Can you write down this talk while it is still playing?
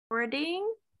Recording.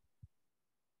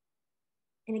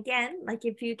 And again, like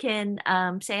if you can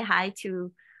say hi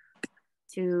to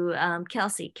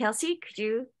Kelsey. Kelsey, could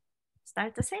you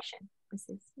start the session?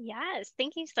 Yes,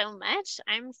 thank you so much.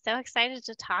 I'm so excited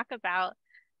to talk about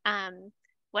um,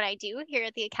 what I do here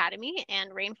at the Academy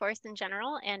and rainforests in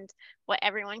general and what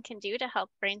everyone can do to help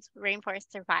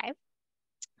rainforests survive.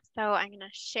 So I'm going to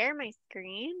share my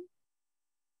screen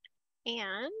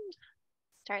and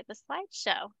start the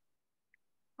slideshow.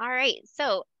 All right,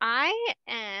 so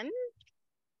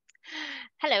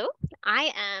hello,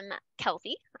 I am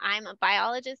Kelsey. I'm a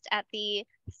biologist at the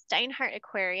Steinhardt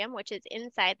Aquarium, which is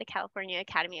inside the California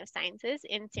Academy of Sciences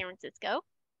in San Francisco.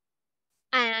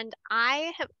 And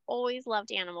I have always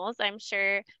loved animals. I'm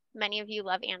sure many of you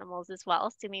love animals as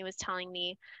well. Sumi was telling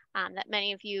me that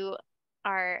many of you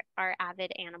are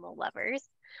avid animal lovers.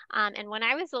 And when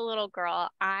I was a little girl,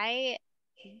 I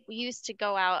used to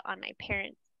go out on my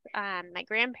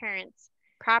grandparents'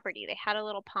 property. They had a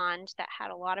little pond that had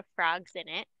a lot of frogs in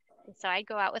it. And so I'd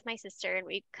go out with my sister and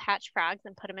we'd catch frogs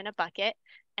and put them in a bucket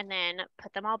and then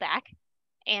put them all back.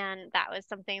 And that was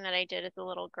something that I did as a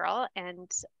little girl,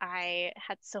 and I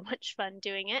had so much fun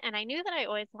doing it. And I knew that I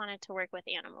always wanted to work with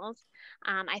animals.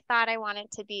 I thought I wanted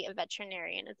to be a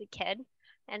veterinarian as a kid.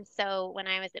 And so when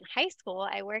I was in high school,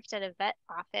 I worked at a vet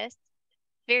office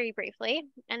very briefly,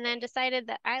 and then decided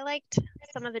that I liked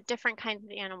some of the different kinds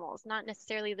of animals, not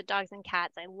necessarily the dogs and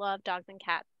cats. I love dogs and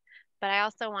cats, but I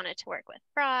also wanted to work with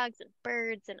frogs and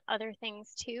birds and other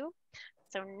things too.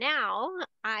 So now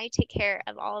I take care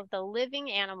of all of the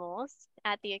living animals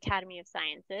at the Academy of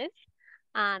Sciences,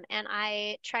 and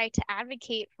I try to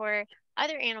advocate for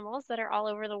other animals that are all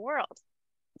over the world.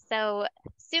 So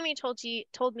Sumi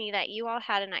told me that you all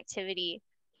had an activity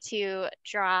to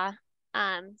draw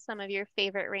some of your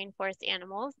favorite rainforest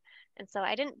animals. And so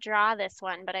I didn't draw this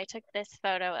one, but I took this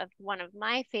photo of one of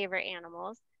my favorite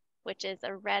animals, which is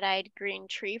a red-eyed green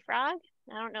tree frog.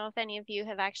 I don't know if any of you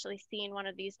have actually seen one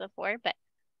of these before, but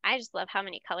I just love how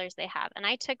many colors they have. And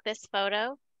I took this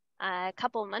photo a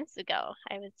couple months ago.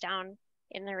 I was down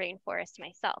in the rainforest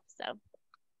myself, so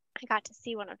I got to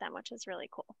see one of them, which was really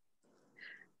cool.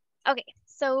 Okay,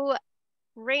 so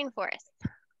rainforests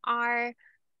are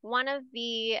one of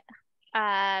the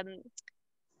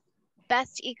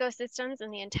best ecosystems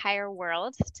in the entire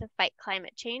world to fight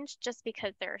climate change just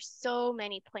because there are so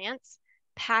many plants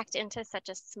packed into such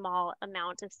a small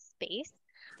amount of space.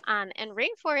 And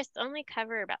rainforests only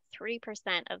cover about 3%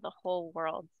 of the whole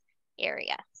world's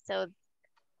area. So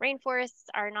rainforests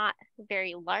are not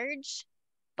very large,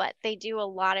 but they do a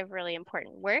lot of really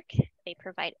important work. They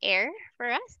provide air for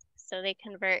us, so they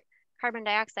convert carbon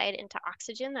dioxide into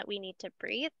oxygen that we need to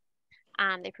breathe.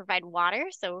 They provide water,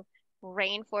 so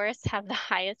rainforests have the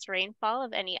highest rainfall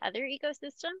of any other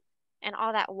ecosystem, and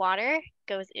all that water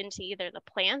goes into either the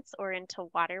plants or into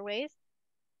waterways.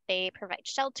 They provide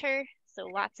shelter, so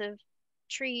lots of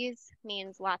trees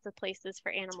means lots of places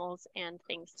for animals and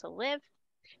things to live.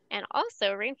 And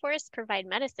also, rainforests provide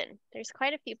medicine. There's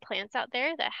quite a few plants out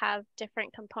there that have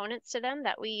different components to them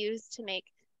that we use to make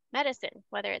medicine,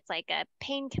 whether it's like a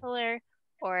painkiller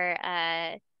or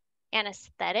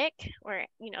anesthetic or,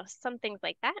 some things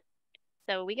like that.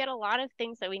 So we get a lot of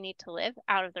things that we need to live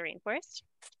out of the rainforest.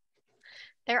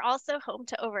 They're also home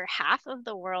to over half of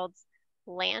the world's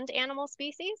land animal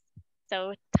species.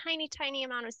 So tiny, tiny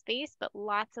amount of space, but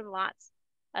lots and lots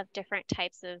of different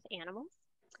types of animals.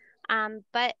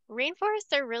 But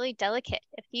rainforests are really delicate.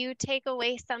 If you take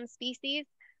away some species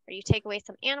or you take away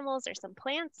some animals or some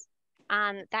plants,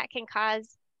 that can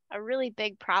cause a really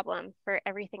big problem for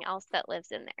everything else that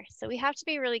lives in there. So we have to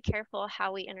be really careful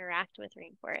how we interact with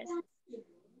rainforests.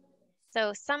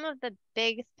 So some of the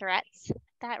big threats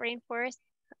that rainforests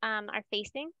are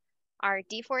facing are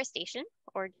deforestation,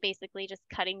 or basically just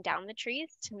cutting down the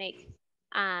trees to make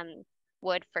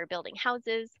wood for building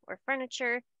houses or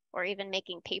furniture or even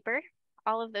making paper.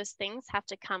 All of those things have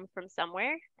to come from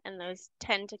somewhere, and those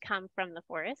tend to come from the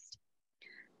forest.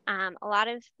 A lot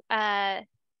of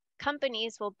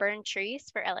companies will burn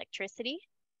trees for electricity,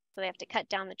 so they have to cut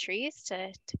down the trees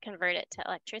to convert it to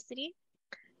electricity.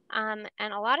 And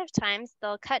a lot of times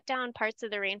they'll cut down parts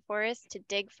of the rainforest to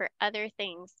dig for other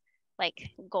things like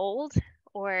gold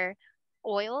or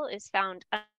oil is found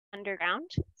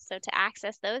underground. So to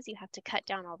access those, you have to cut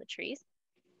down all the trees.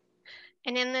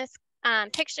 And in this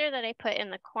picture that I put in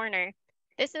the corner,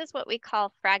 this is what we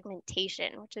call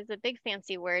fragmentation, which is a big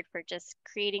fancy word for just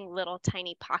creating little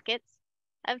tiny pockets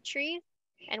of trees.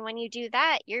 And when you do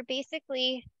that, you're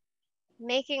basically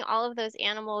making all of those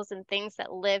animals and things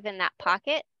that live in that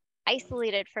pocket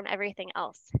isolated from everything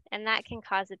else. And that can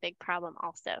cause a big problem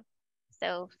also.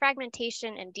 So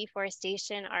fragmentation and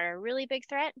deforestation are a really big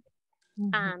threat.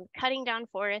 Cutting down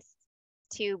forests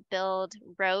to build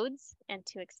roads and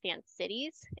to expand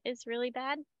cities is really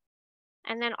bad.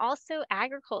 And then also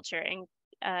agriculture and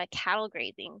cattle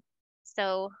grazing.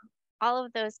 So all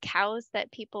of those cows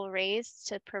that people raise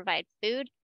to provide food,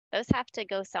 those have to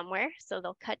go somewhere. So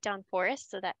they'll cut down forests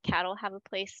so that cattle have a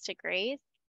place to graze.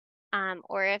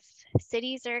 Or if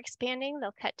cities are expanding,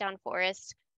 they'll cut down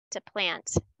forests to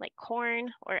plant like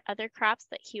corn or other crops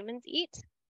that humans eat.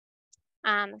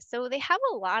 So they have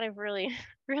a lot of really,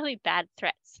 really bad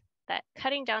threats that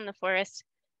cutting down the forest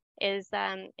is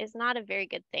not a very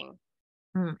good thing.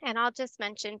 And I'll just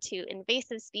mention too,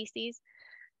 invasive species.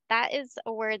 That is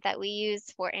a word that we use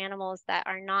for animals that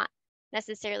are not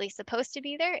necessarily supposed to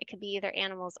be there. It could be either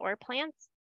animals or plants.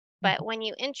 But when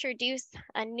you introduce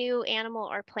a new animal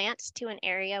or plant to an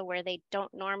area where they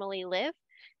don't normally live,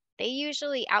 they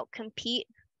usually outcompete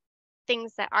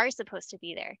things that are supposed to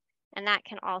be there. And that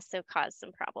can also cause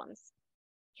some problems.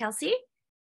 Kelsey?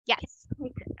 Yes.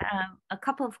 A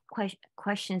couple of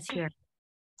questions here.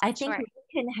 I think Sure.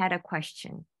 Lincoln had a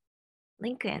question.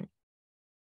 Lincoln.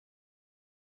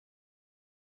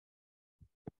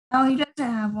 Oh, he doesn't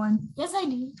have one. Yes, I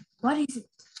do. What is it?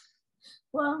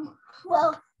 Well,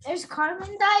 is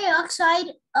carbon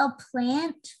dioxide a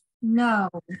plant? No.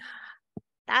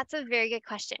 That's a very good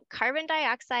question. Carbon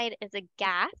dioxide is a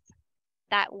gas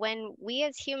that when we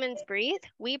as humans breathe,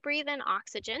 we breathe in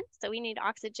oxygen. So we need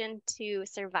oxygen to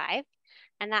survive.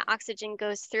 And that oxygen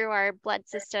goes through our blood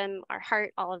system, our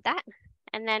heart, all of that.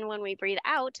 And then when we breathe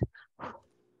out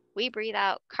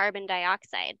carbon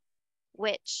dioxide,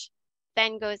 which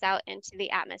then goes out into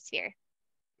the atmosphere.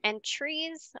 And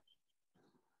trees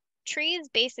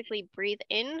basically breathe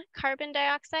in carbon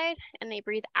dioxide and they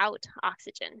breathe out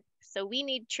oxygen. So we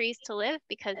need trees to live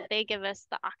because they give us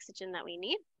the oxygen that we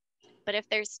need. But if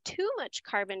there's too much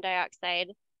carbon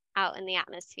dioxide out in the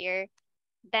atmosphere,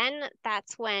 then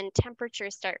that's when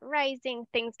temperatures start rising,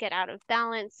 things get out of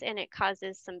balance, and it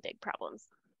causes some big problems.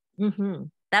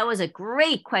 That was a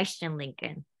great question,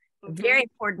 Lincoln. Very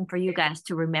important for you guys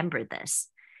to remember this.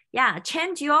 Yeah,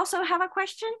 Chen, do you also have a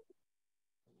question?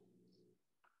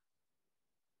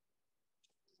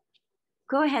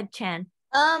 Go ahead, Chen.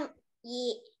 Yeah.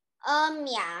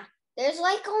 There's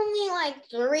only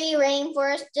 3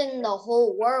 rainforests in the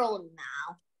whole world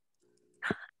now.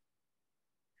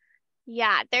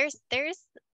 Yeah, there's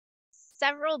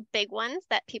several big ones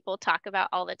that people talk about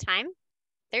all the time.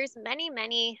 There's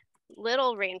many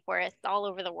little rainforests all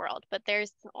over the world, but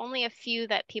there's only a few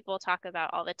that people talk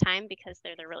about all the time because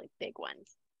they're the really big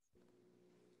ones.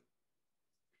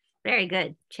 Very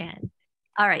good, Chen.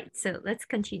 All right, so let's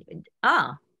continue.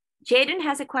 Jaden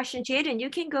has a question. Jaden, you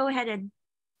can go ahead and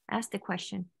ask the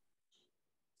question.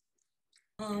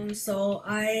 So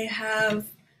I have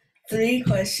 3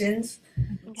 questions.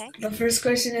 Okay. The first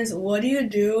question is, what do you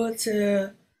do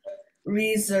to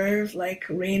reserve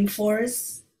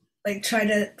rainforests? Try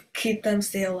to keep them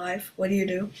stay alive. What do you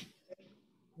do?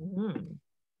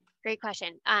 Great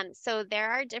question. So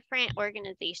there are different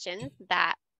organizations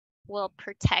that will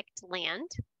protect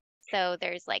land. So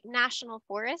there's national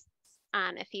forests.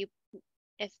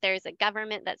 If there's a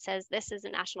government that says this is a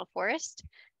national forest,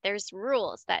 there's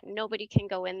rules that nobody can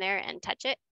go in there and touch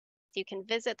it. So you can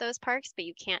visit those parks, but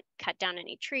you can't cut down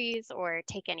any trees or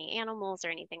take any animals or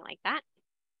anything like that.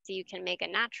 So you can make a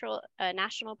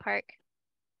national park.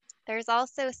 There's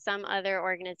also some other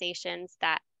organizations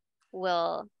that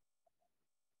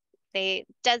they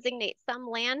designate some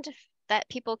land that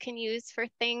people can use for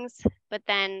things, but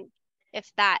then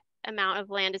if that amount of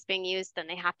land is being used, then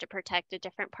they have to protect a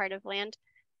different part of land.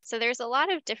 So there's a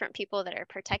lot of different people that are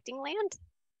protecting land,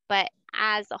 but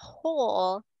as a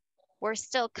whole, we're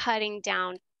still cutting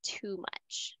down too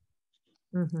much.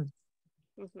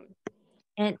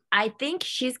 And I think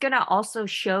she's gonna also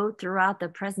show throughout the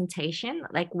presentation,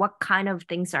 what kind of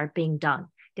things are being done.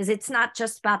 Because it's not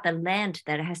just about the land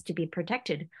that has to be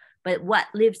protected, but what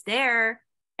lives there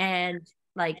and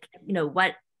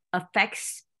what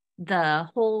affects the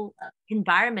whole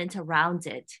environment around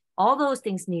it. All those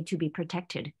things need to be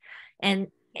protected.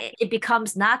 And it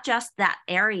becomes not just that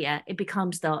area, it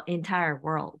becomes the entire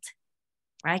world.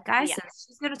 Right, guys? Yeah. So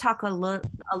she's going to talk a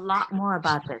lot more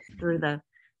about this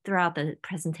throughout the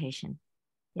presentation.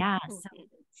 Yeah.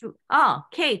 So,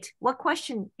 Kate, what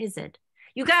question is it?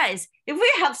 You guys, if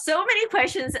we have so many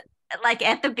questions,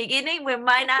 at the beginning, we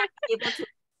might not be able to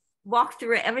walk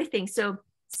through everything. So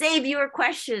save your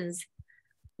questions.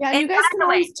 Yeah, and you guys can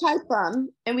always type them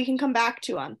and we can come back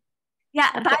to them. Yeah,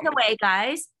 by the way,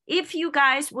 guys, if you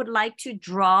guys would like to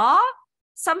draw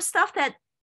some stuff that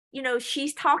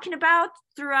she's talking about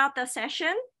throughout the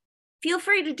session, feel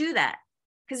free to do that.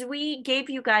 Because we gave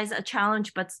you guys a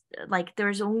challenge, but like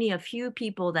there's only a few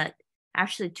people that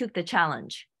actually took the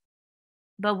challenge.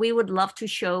 But we would love to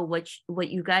show what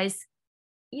you guys,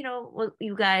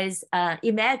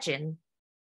 imagine.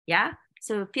 Yeah.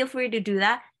 So feel free to do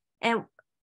that. And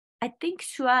I think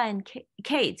Sua and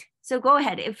Kate. So go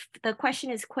ahead if the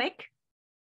question is quick.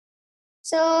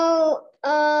 So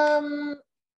the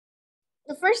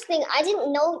first thing, I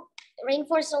didn't know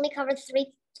rainforests only covered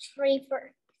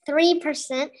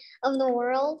 3% of the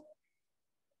world.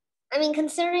 I mean,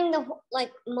 considering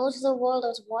most of the world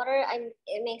is water,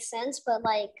 it makes sense, but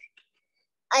like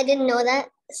I didn't know that.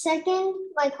 Second,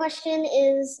 my question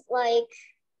is like,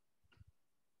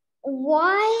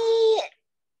 why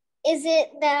is it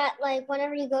that like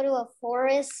whenever you go to a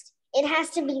forest, it has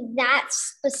to be that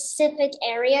specific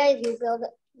area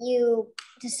you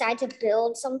decide to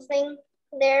build something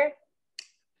there?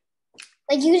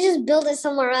 Like you just build it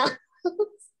somewhere else.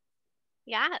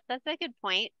 Yeah, that's a good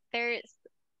point. There's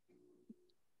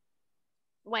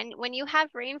when you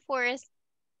have rainforest,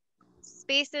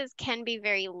 spaces can be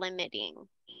very limiting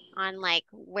on like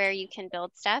where you can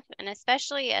build stuff, and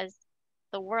especially as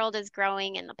the world is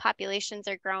growing and the populations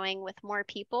are growing with more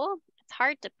people, it's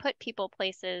hard to put people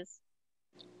places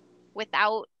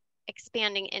without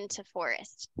expanding into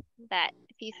forest. That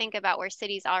if you think about where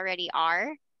cities already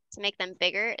are, to make them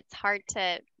bigger, it's hard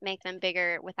to make them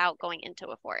bigger without going into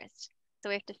a forest. So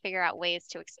we have to figure out ways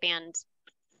to expand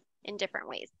in different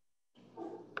ways.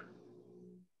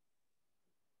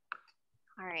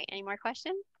 All right, any more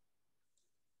questions?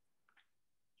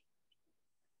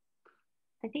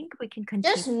 I think we can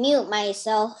continue. Just mute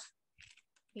myself.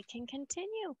 We can continue.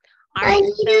 All I right,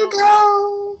 need to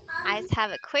go. I just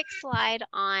have a quick slide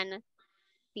on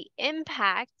the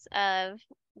impacts of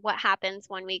what happens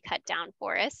when we cut down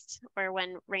forests or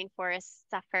when rainforests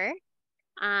suffer.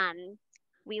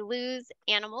 We lose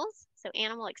animals, so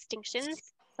animal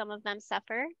extinctions, some of them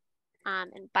suffer,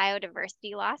 and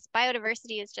biodiversity loss.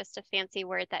 Biodiversity is just a fancy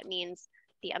word that means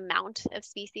the amount of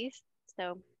species.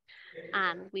 So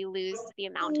we lose the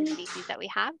amount of species that we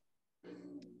have.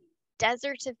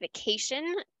 Desertification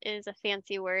is a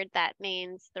fancy word that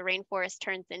means the rainforest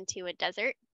turns into a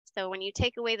desert. So when you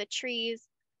take away the trees,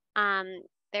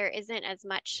 there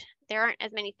aren't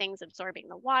as many things absorbing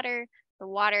the water. The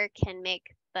water can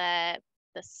make the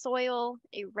soil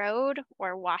erode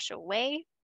or wash away.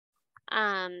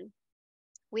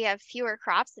 We have fewer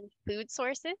crops and food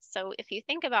sources. So if you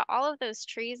think about all of those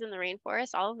trees in the rainforest,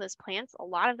 all of those plants, a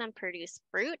lot of them produce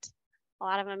fruit. A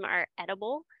lot of them are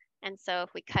edible. And so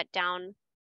if we cut down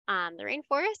the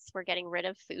rainforests, we're getting rid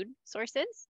of food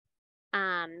sources.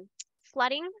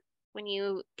 Flooding, when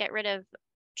you get rid of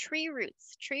tree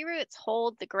roots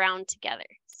hold the ground together.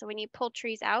 So when you pull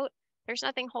trees out, there's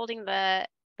nothing holding the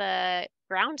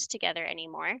ground together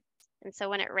anymore. And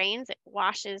so when it rains, it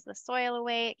washes the soil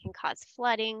away. It can cause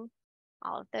flooding,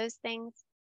 all of those things.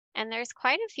 And there's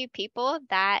quite a few people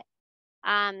that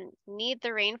need the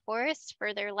rainforest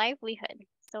for their livelihood.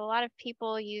 So a lot of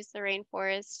people use the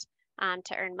rainforest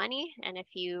to earn money. And if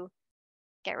you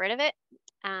get rid of it,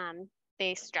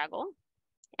 they struggle.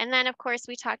 And then, of course,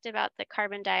 we talked about the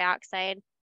carbon dioxide.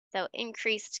 So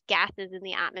increased gases in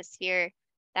the atmosphere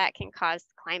that can cause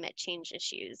climate change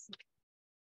issues.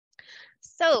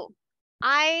 So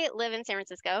I live in San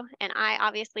Francisco, and I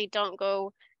obviously don't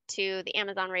go to the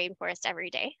Amazon rainforest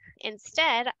every day.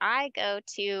 Instead, I go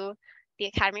to the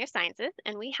Academy of Sciences,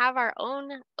 and we have our own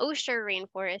Osher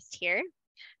rainforest here,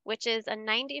 which is a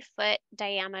 90-foot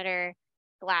diameter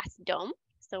glass dome.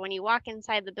 So when you walk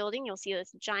inside the building, you'll see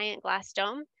this giant glass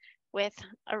dome with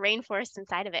a rainforest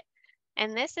inside of it.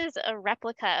 And this is a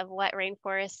replica of what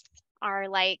rainforests are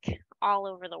like all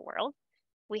over the world.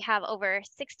 We have over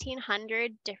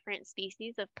 1,600 different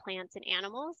species of plants and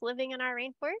animals living in our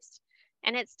rainforest,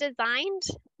 and it's designed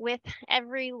with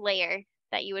every layer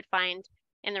that you would find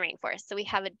in the rainforest. So we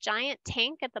have a giant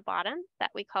tank at the bottom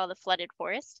that we call the flooded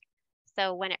forest.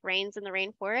 So when it rains in the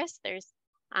rainforest, there's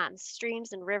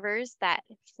streams and rivers that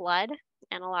flood,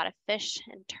 and a lot of fish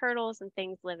and turtles and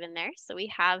things live in there. So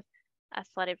we have a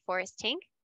flooded forest tank.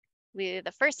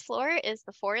 The first floor is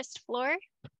the forest floor.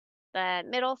 The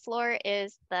middle floor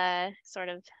is the sort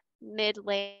of mid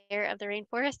layer of the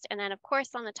rainforest. And then of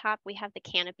course on the top we have the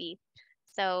canopy.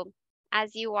 So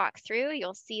as you walk through,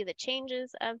 you'll see the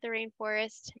changes of the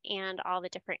rainforest and all the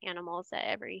different animals at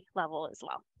every level as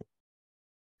well.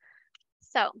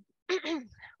 So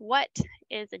what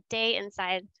is a day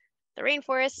inside the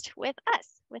rainforest with us,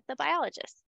 with the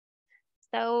biologists?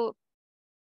 So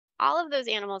all of those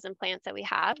animals and plants that we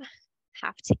have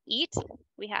to eat.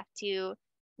 We have to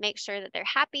make sure that they're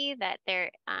happy, that their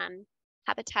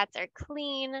habitats are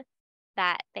clean,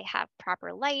 that they have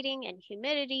proper lighting and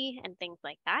humidity and things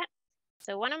like that.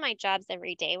 So one of my jobs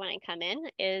every day when I come in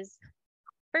is,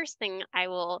 first thing, I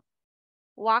will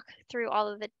walk through all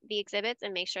of the exhibits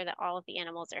and make sure that all of the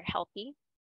animals are healthy.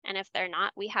 And if they're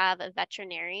not, we have a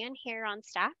veterinarian here on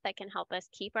staff that can help us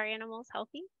keep our animals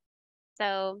healthy.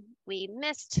 So we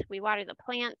mist, we water the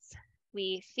plants,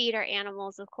 we feed our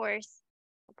animals, of course.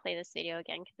 I'll play this video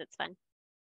again because it's fun.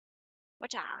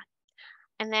 Watcha.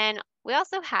 And then we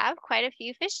also have quite a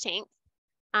few fish tanks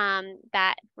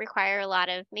that require a lot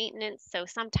of maintenance. So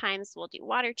sometimes we'll do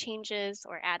water changes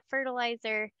or add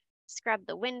fertilizer, scrub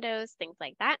the windows, things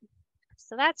like that.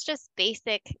 So that's just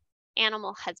basic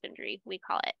animal husbandry, we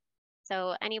call it.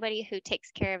 So anybody who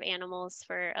takes care of animals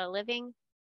for a living,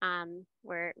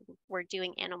 we're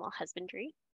doing animal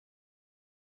husbandry.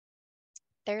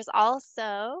 There's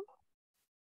also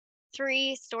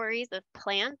 3 stories of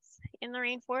plants in the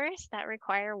rainforest that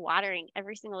require watering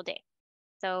every single day.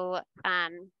 So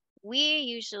we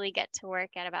usually get to work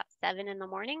at about 7 in the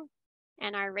morning,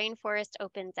 and our rainforest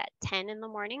opens at 10 in the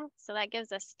morning. So that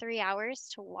gives us 3 hours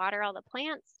to water all the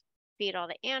plants, feed all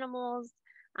the animals,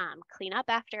 clean up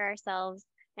after ourselves,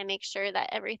 and make sure that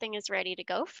everything is ready to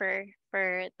go for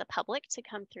the public to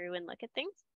come through and look at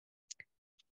things.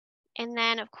 And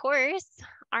then, of course,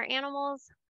 our animals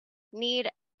need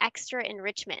extra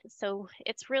enrichment. So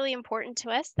it's really important to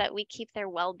us that we keep their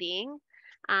well-being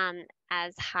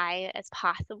as high as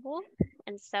possible.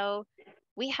 And so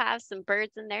we have some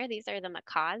birds in there. These are the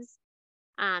macaws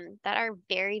that are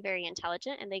very, very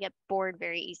intelligent, and they get bored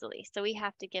very easily. So we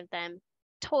have to give them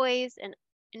toys and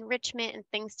enrichment and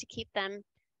things to keep them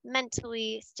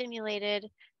mentally stimulated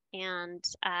and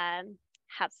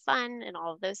have fun and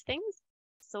all of those things.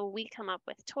 So we come up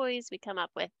with toys, we come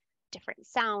up with different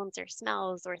sounds or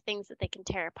smells or things that they can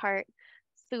tear apart,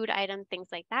 food items, things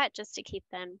like that, just to keep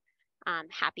them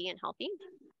happy and healthy.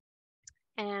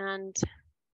 And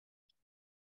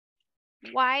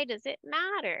why does it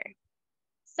matter?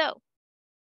 So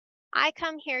I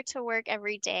come here to work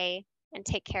every day and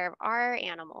take care of our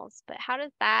animals, but how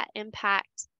does that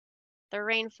impact the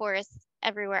rainforests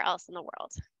everywhere else in the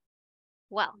world?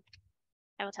 Well,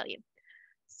 I will tell you.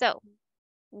 So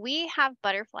we have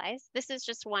butterflies. This is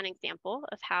just one example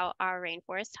of how our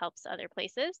rainforest helps other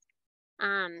places.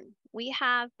 We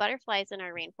have butterflies in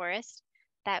our rainforest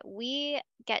that we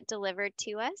get delivered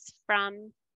to us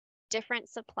from different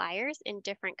suppliers in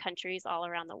different countries all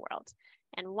around the world.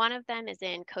 And one of them is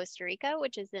in Costa Rica,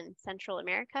 which is in Central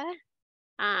America.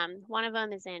 One of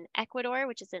them is in Ecuador,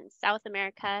 which is in South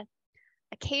America.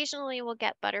 Occasionally we'll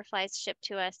get butterflies shipped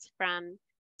to us from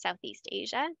Southeast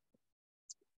Asia.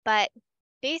 But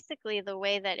basically the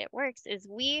way that it works is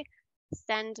we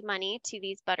send money to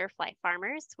these butterfly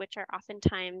farmers, which are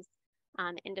oftentimes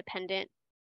independent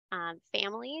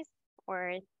families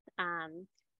or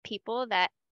people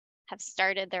that have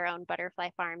started their own butterfly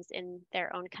farms in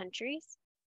their own countries.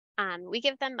 We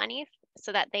give them money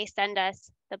so that they send us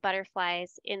the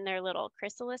butterflies in their little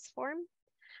chrysalis form.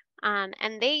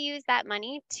 And they use that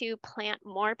money to plant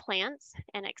more plants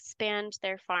and expand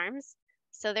their farms.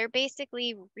 So they're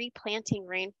basically replanting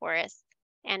rainforests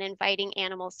and inviting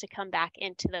animals to come back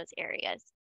into those areas.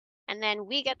 And then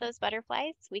we get those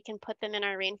butterflies, we can put them in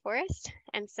our rainforest.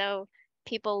 And so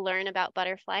people learn about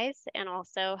butterflies and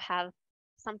also have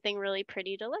something really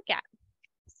pretty to look at.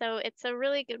 So it's a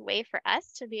really good way for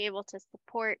us to be able to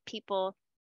support people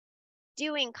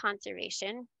doing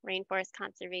conservation, rainforest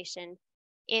conservation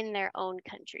in their own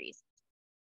countries.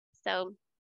 So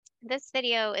this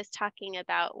video is talking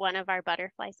about one of our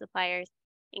butterfly suppliers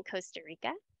in Costa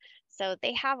Rica. So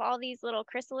they have all these little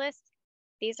chrysalis.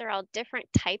 These are all different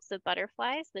types of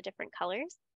butterflies, the different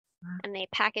colors, and they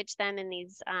package them in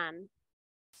these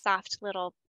soft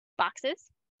little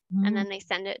boxes, and then they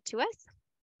send it to us,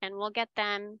 and we'll get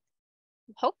them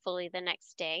hopefully the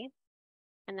next day.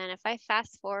 And then if I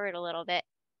fast forward a little bit,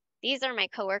 these are my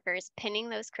coworkers pinning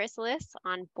those chrysalis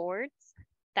on boards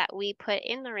that we put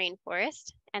in the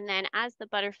rainforest. And then as the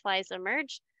butterflies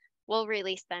emerge, we'll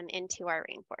release them into our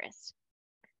rainforest.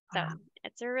 So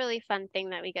it's a really fun thing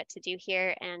that we get to do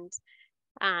here. And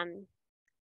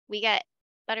we get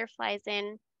butterflies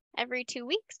in every 2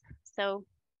 weeks. So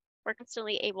we're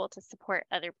constantly able to support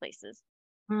other places.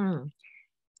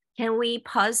 Can we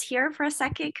pause here for a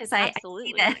second? Because I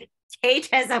see that Tate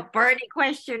has a burning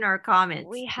question or comment.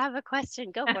 We have a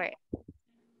question. Go for it.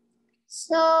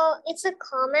 So it's a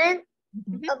comment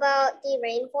about the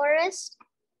rainforest.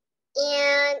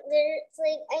 And there's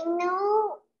like, I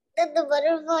know that the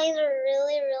butterflies are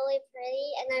really, really pretty,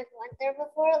 and I've went there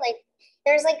before. Like,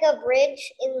 there's like a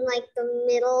bridge in like the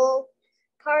middle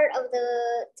part of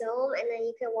the dome, and then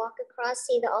you can walk across,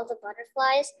 see all the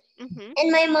butterflies. Mm-hmm.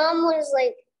 And my mom was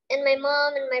like, and my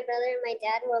mom and my brother and my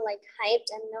dad were like hyped,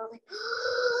 and they were like,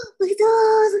 oh, look at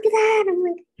those, look at that. I'm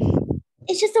like,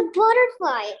 it's just a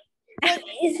butterfly. Like,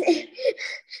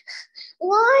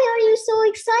 why are you so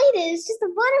excited? It's just a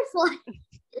butterfly.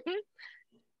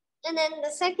 And then the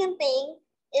second thing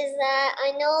is that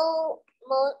I know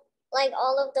like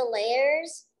all of the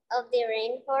layers of the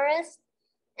rainforest.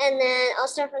 And then I'll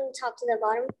start from the top to the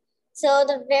bottom. So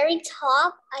the very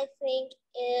top, I think,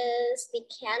 is the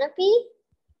canopy.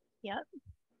 Yep.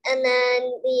 And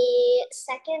then the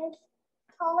second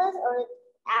tallest, or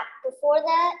before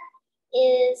that,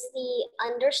 is the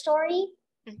understory.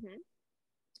 Mm-hmm.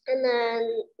 And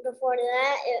then before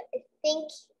that, I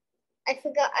think I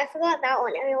forgot that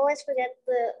one. I always forget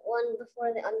the one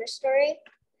before the understory.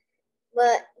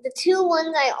 But the two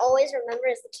ones I always remember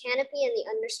is the canopy and the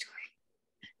understory.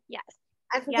 Yes.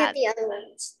 I forget the other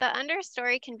ones. The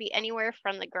understory can be anywhere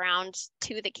from the ground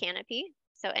to the canopy.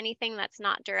 So anything that's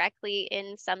not directly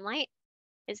in sunlight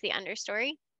is the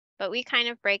understory. But we kind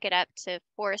of break it up to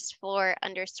forest floor,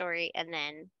 understory, and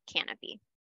then canopy.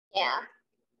 Yeah.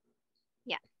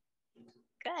 Yeah.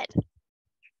 Good.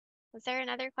 Was there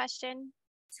another question?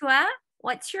 Sua,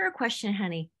 what's your question,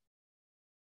 honey?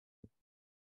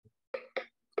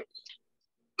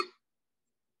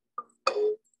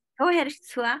 Go ahead,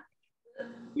 Sua.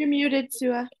 You're muted,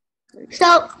 Sua.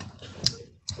 So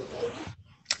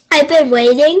I've been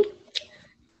waiting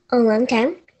a long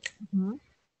time. Mm-hmm.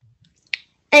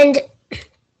 And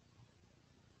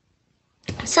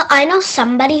so I know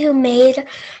somebody who made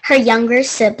her younger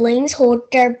siblings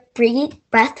hold their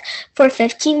breath for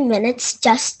 15 minutes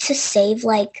just to save,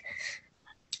 like,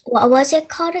 what was it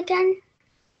called again?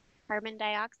 Carbon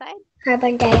dioxide?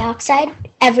 Carbon dioxide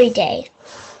every day.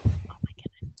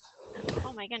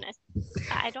 Oh my goodness.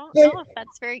 I don't know if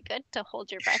that's very good to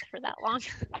hold your breath for that long.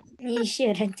 You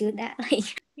shouldn't do that.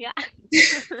 Yeah.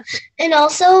 And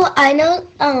also I know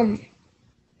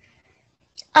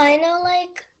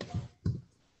like,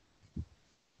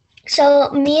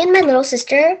 so me and my little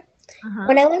sister,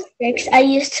 when I was 6,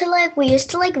 we used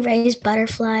to raise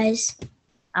butterflies.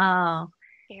 Oh,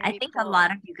 Very I think cool. a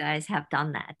lot of you guys have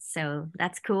done that. So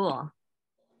that's cool.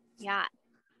 Yeah,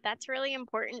 that's really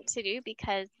important to do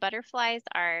because butterflies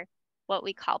are what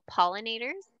we call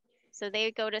pollinators. So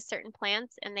they go to certain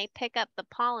plants and they pick up the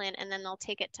pollen and then they'll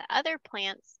take it to other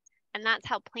plants, and that's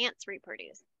how plants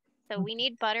reproduce. So we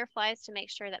need butterflies to make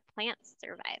sure that plants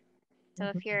survive. So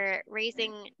if you're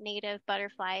raising native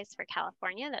butterflies for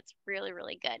California, that's really,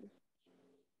 really good.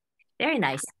 Very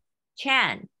nice.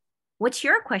 Chan, what's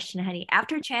your question, honey?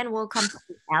 After Chan, we'll come to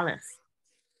Alice.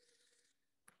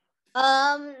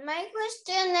 My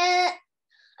question is,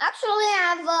 actually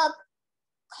I have a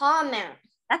comment.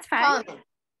 That's fine.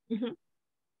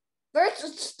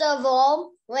 First of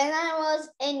all, when I was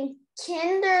in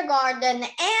kindergarten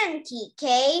and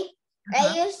TK,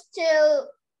 I used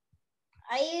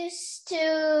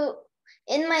to,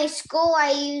 in my school,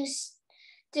 I used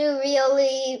to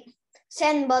really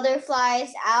send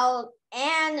butterflies out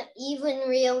and even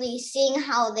really seeing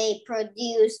how they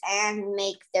produce and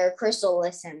make their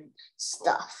chrysalis and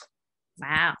stuff.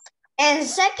 Wow. And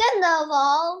second of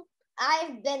all,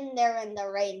 I've been there in the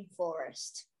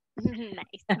rainforest.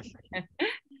 Nice.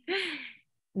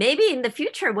 Maybe in the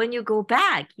future, when you go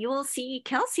back, you will see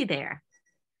Kelsey there.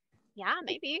 Yeah,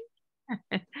 maybe.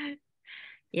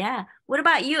 Yeah. What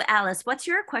about you, Alice? What's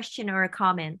your question or a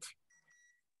comment?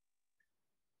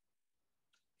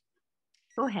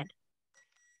 Go ahead.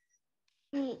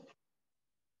 When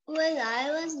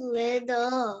I was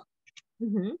little,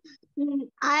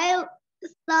 I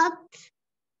thought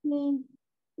when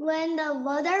the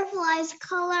butterfly's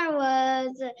color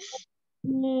was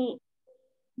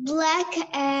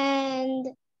black and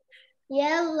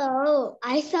yellow,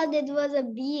 I thought it was a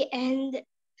bee, and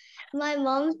my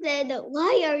mom said,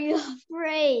 "Why are you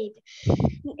afraid?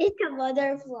 It's a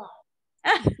butterfly."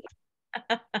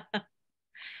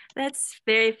 That's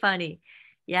very funny.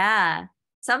 Yeah.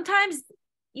 Sometimes,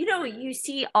 you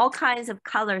see all kinds of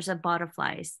colors of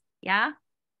butterflies. Yeah.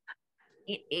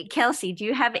 Kelsey, do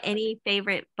you have any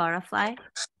favorite butterfly?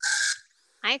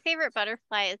 My favorite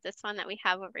butterfly is this one that we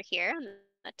have over here on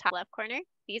the top left corner.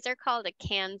 These are called a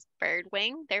Cairns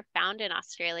birdwing. They're found in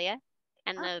Australia.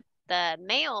 And the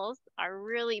males are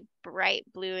really bright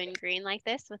blue and green like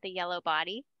this with a yellow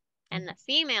body. And the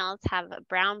females have a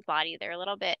brown body. They're a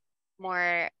little bit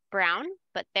more brown,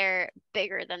 but they're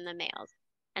bigger than the males.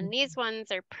 And these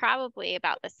ones are probably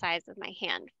about the size of my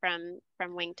hand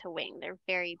from wing to wing. They're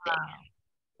very big.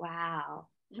 Wow.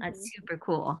 That's Mhm. super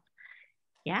cool.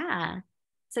 Yeah.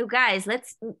 So guys,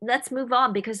 let's move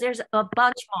on because there's a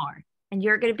bunch more. And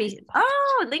you're gonna be,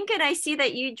 oh, Lincoln, I see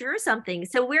that you drew something.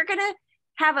 So we're gonna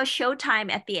have a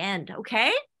showtime at the end,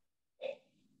 okay?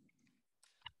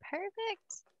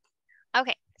 Perfect.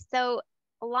 Okay, so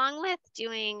along with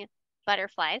doing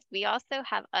butterflies, we also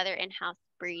have other in-house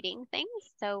breeding things.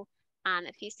 So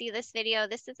if you see this video,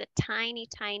 this is a tiny,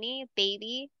 tiny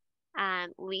baby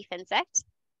leaf insect.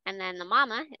 And then the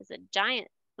mama is a giant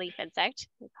leaf insect,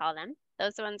 we call them.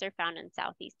 Those ones are found in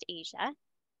Southeast Asia.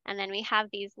 And then we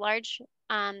have these large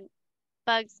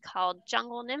bugs called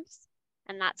jungle nymphs,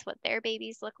 and that's what their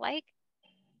babies look like.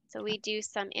 So we do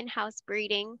some in-house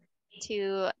breeding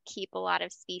to keep a lot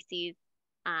of species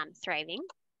thriving.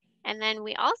 And then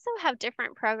we also have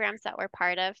different programs that we're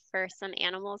part of for some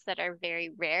animals that are very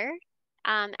rare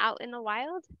out in the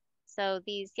wild. So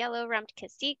these yellow-rumped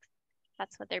caciques,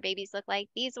 that's what their babies look like.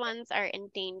 These ones are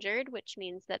endangered, which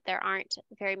means that there aren't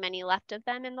very many left of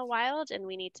them in the wild, and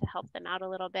we need to help them out a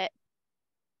little bit.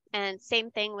 And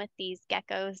same thing with these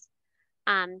geckos.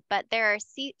 But there are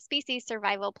species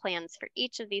survival plans for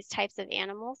each of these types of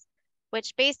animals,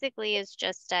 which basically is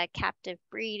just captive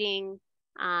breeding,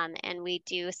 and we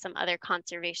do some other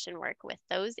conservation work with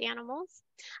those animals.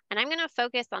 And I'm going to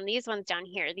focus on these ones down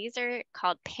here. These are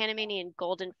called Panamanian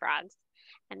golden frogs.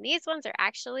 And these ones are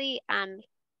actually,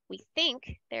 we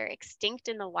think they're extinct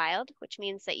in the wild, which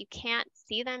means that you can't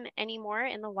see them anymore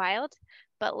in the wild.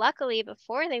 But luckily,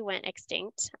 before they went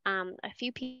extinct, a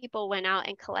few people went out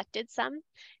and collected some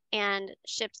and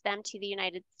shipped them to the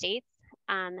United States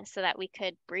so that we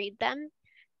could breed them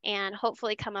and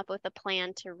hopefully come up with a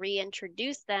plan to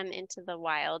reintroduce them into the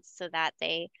wild so that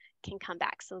they can come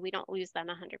back so we don't lose them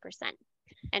 100%.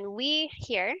 And we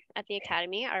here at the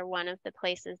Academy are one of the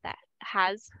places that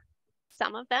has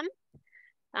some of them.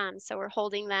 So we're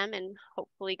holding them and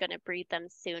hopefully going to breed them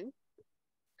soon.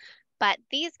 But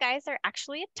these guys are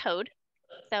actually a toad.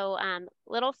 So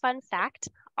little fun fact,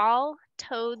 all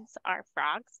toads are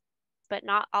frogs, but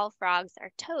not all frogs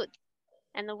are toads.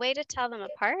 And the way to tell them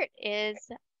apart is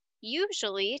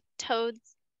usually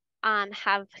toads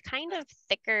have kind of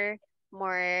thicker,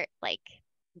 more like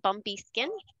bumpy skin.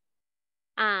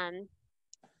 And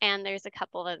there's a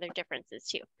couple other differences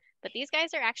too. But these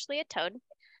guys are actually a toad,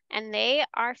 and they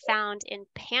are found in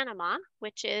Panama,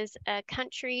 which is a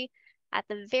country at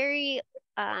the very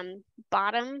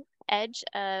bottom edge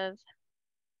of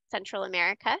Central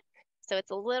America. So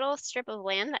it's a little strip of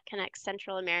land that connects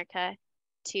Central America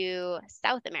to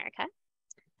South America.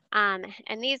 And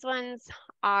these ones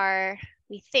are,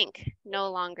 we think,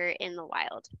 no longer in the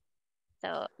wild.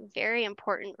 So very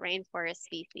important rainforest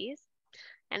species.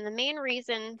 And the main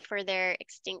reason for their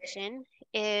extinction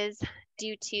is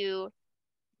due to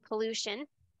pollution.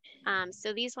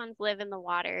 So these ones live in the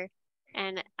water,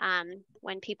 and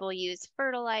when people use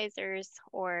fertilizers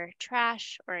or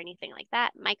trash or anything like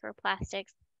that,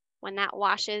 microplastics, when that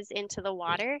washes into the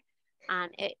water,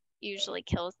 it usually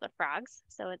kills the frogs.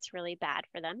 So it's really bad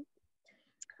for them.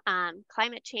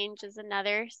 Climate change is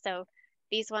another. So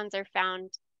these ones are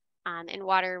found in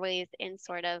waterways in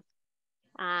sort of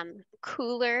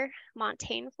cooler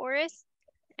montane forests.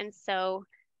 And so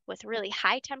with really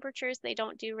high temperatures, they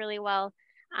don't do really well.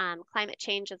 Climate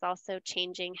change is also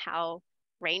changing how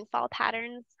rainfall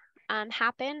patterns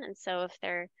happen. And so if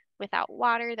they're without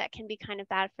water, that can be kind of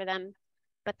bad for them.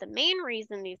 But the main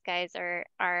reason these guys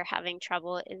are having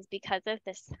trouble is because of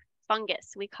this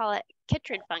fungus. We call it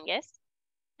chytrid fungus.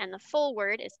 And the full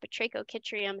word is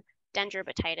Batrachochytrium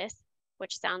dendrobatitis,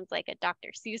 which sounds like a Dr.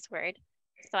 Seuss word.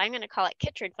 So I'm going to call it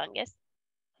chytrid fungus.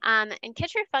 And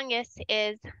chytrid fungus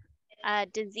is a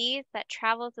disease that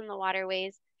travels in the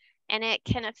waterways, and it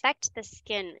can affect the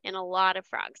skin in a lot of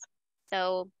frogs.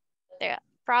 So the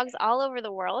frogs all over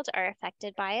the world are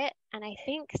affected by it. And I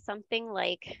think something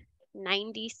like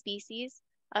 90 species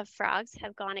of frogs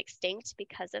have gone extinct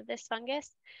because of this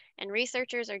fungus. And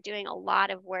researchers are doing a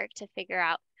lot of work to figure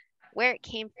out where it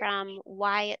came from,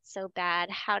 why it's so bad,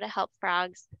 how to help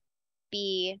frogs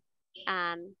be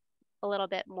a little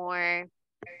bit more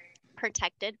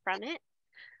protected from it.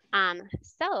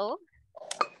 So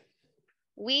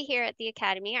we here at the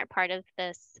Academy are part of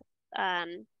this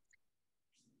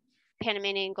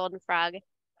Panamanian golden frog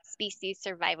species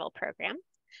survival program.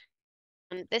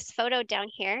 This photo down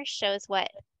here shows what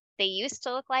they used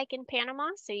to look like in Panama.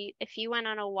 So if you went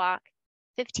on a walk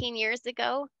 15 years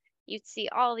ago, you'd see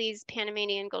all these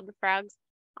Panamanian golden frogs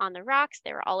on the rocks.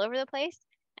 They were all over the place.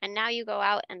 And now you go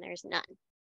out and there's none.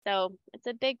 So it's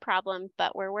a big problem,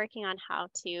 but we're working on how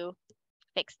to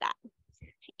fix that.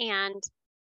 And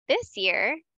this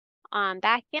year,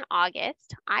 back in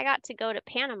August, I got to go to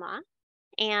Panama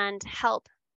and help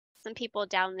some people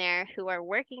down there who are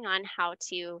working on how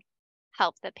to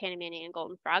help the Panamanian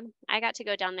golden frog. I got to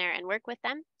go down there and work with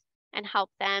them and help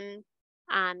them.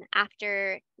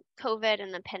 After COVID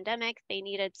and the pandemic, they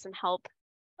needed some help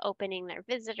opening their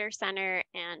visitor center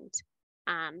and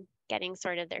getting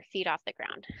sort of their feet off the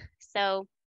ground. So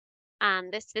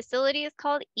this facility is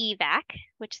called EVAC,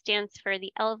 which stands for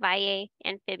the El Valle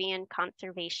Amphibian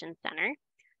Conservation Center.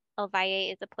 El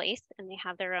Valle is a place, and they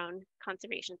have their own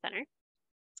conservation center.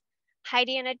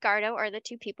 Heidi and Edgardo are the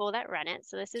two people that run it.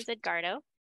 So this is Edgardo,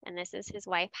 and this is his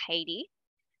wife, Heidi.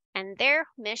 And their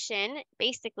mission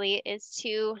basically is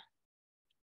to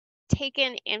take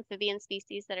in amphibian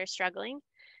species that are struggling,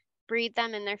 breed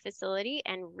them in their facility,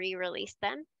 and re-release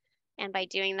them. And by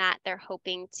doing that, they're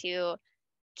hoping to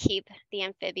keep the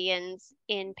amphibians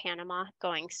in Panama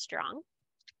going strong.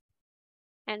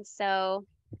 And so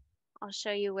I'll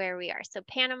show you where we are. So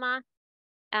Panama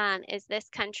is this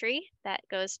country that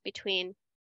goes between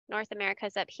North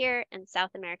America's up here and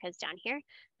South America's down here.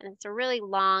 And it's a really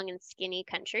long and skinny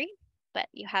country, but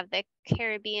you have the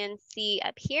Caribbean Sea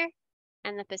up here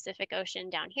and the Pacific Ocean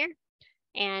down here.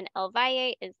 And El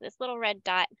Valle is this little red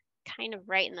dot kind of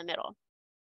right in the middle.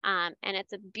 And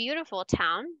it's a beautiful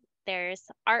town. There's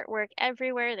artwork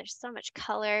everywhere. There's so much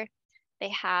color. They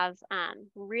have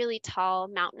really tall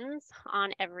mountains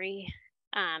on every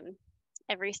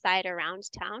side around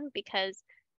town, because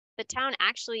the town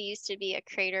actually used to be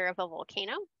a crater of a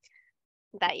volcano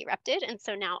that erupted. And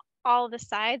so now all the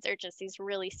sides are just these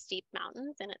really steep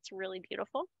mountains, and it's really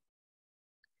beautiful.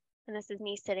 And this is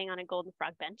me sitting on a golden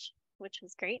frog bench, which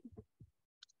was great.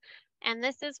 And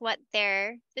this is what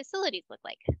their facilities look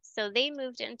like. So they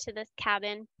moved into this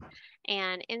cabin,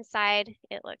 and inside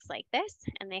it looks like this.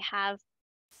 And they have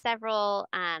several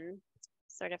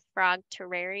sort of frog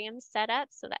terrariums set up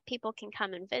so that people can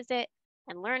come and visit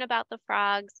and learn about the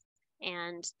frogs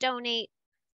and donate.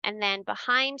 And then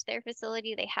behind their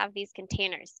facility, they have these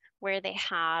containers where they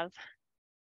have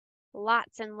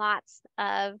lots and lots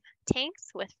of tanks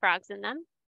with frogs in them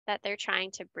that they're trying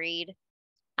to breed.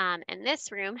 And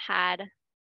this room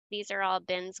these are all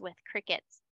bins with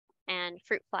crickets and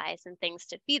fruit flies and things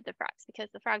to feed the frogs, because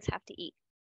the frogs have to eat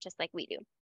just like we do.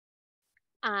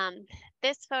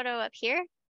 This photo up here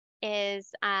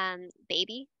is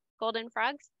baby golden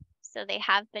frogs. So they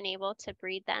have been able to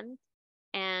breed them,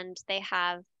 and they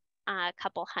have a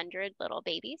couple hundred little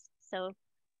babies. So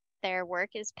their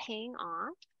work is paying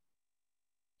off.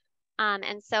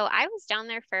 And so I was down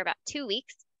there for about 2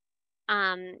 weeks.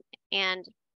 And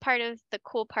part of the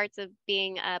cool parts of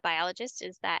being a biologist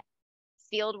is that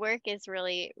field work is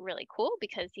really, really cool,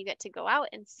 because you get to go out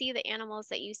and see the animals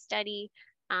that you study,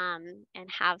 and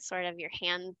have sort of your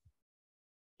hands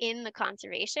in the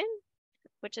conservation,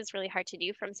 which is really hard to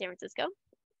do from San Francisco.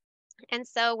 And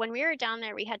so when we were down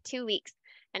there, we had 2 weeks,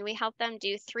 and we helped them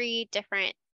do 3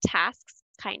 different tasks,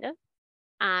 kind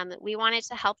of. We wanted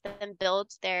to help them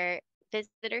build their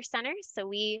visitor center. So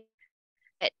we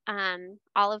put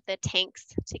all of the tanks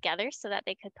together so that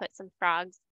they could put some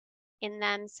frogs in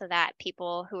them, so that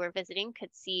people who were visiting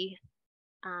could see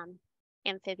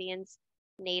amphibians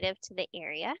native to the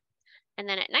area. And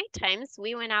then at night times,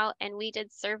 we went out and we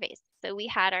did surveys. So we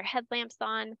had our headlamps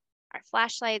on, our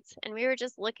flashlights, and we were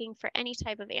just looking for any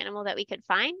type of animal that we could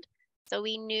find. So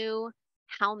we knew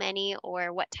how many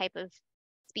or what type of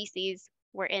species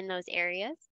were in those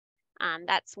areas.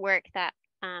 That's work that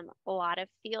a lot of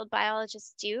field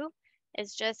biologists do,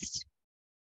 is just,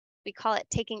 we call it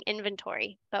taking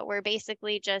inventory, but we're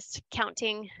basically just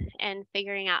counting and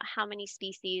figuring out how many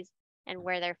species and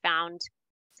where they're found,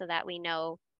 so that we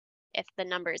know if the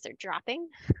numbers are dropping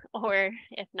or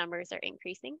if numbers are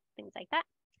increasing, things like that.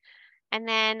 And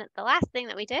then the last thing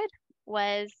that we did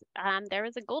was there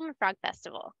was a Golden Frog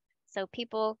Festival. So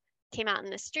people came out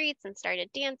in the streets and started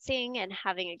dancing and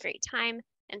having a great time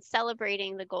and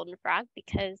celebrating the golden frog,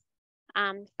 because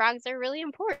frogs are really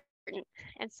important.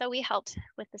 And so we helped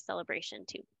with the celebration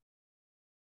too.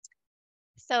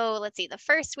 So let's see, the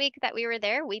first week that we were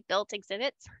there, we built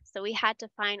exhibits. So we had to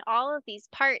find all of these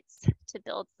parts to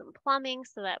build some plumbing,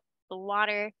 so that the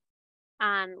water,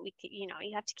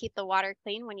 you have to keep the water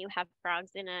clean when you have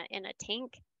frogs in a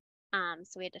tank.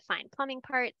 So we had to find plumbing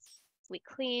parts. We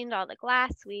cleaned all the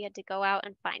glass. We had to go out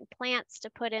and find plants to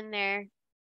put in there.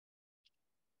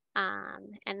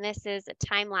 And this is a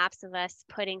time lapse of us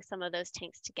putting some of those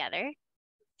tanks together.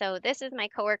 So this is my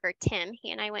coworker, Tim.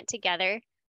 He and I went together,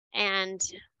 and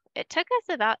it took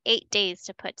us about 8 days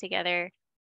to put together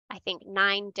I think,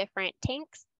 9 different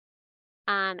tanks.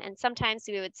 And sometimes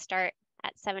we would start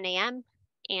at 7 a.m.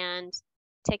 and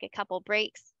take a couple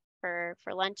breaks for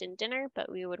lunch and dinner,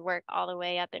 but we would work all the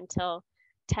way up until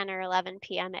 10 or 11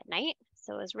 p.m. at night.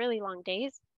 So it was really long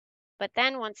days. But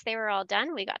then once they were all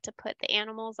done, we got to put the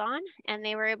animals on, and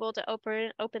they were able to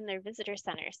open their visitor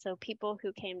center. So people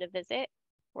who came to visit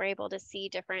were able to see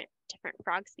different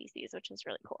frog species, which was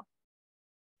really cool.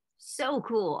 So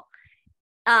cool.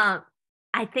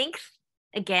 I think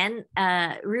again,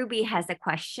 Ruby has a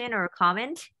question or a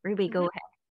comment. Ruby, go ahead.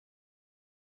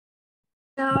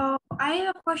 So I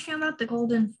have a question about the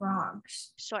golden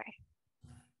frogs. Sure.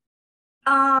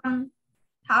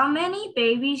 How many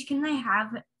babies can they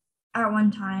have at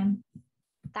one time?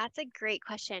 That's a great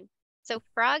question. So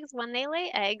frogs, when they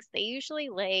lay eggs, they usually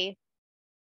lay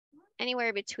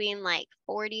anywhere between like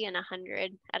 40 and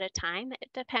 100 at a time. It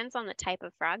depends on the type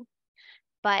of frog,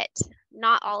 but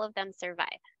not all of them survive.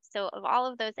 So of all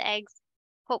of those eggs,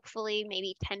 hopefully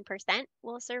maybe 10%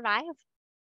 will survive.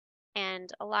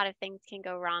 And a lot of things can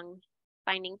go wrong,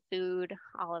 finding food,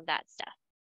 all of that stuff.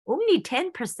 Only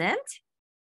 10%?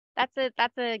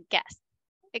 That's a guess.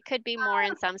 It could be more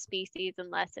in some species and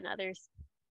less in others.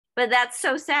 But that's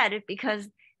so sad because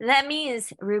that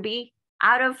means, Ruby,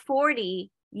 out of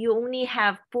 40, you only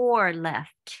have 4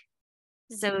 left.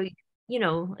 So, you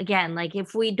know, again, like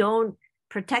if we don't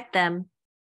protect them,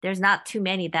 there's not too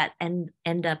many that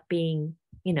end up being,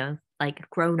 you know, like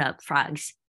grown-up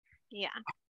frogs. Yeah.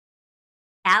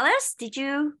 Alice, did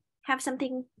you have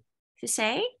something to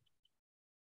say?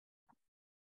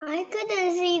 I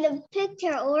couldn't see the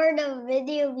picture or the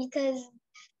video because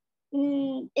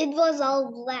it was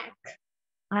all black.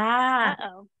 Ah.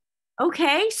 Uh-oh.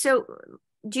 Okay, so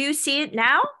do you see it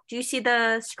now? Do you see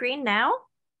the screen now?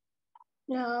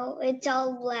 No, it's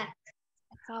all black.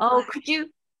 Oh,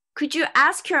 could you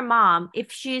ask your mom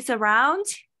if she's around?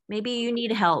 Maybe you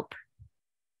need help.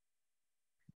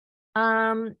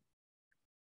 I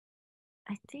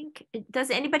think,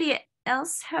 does anybody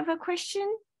else have a question?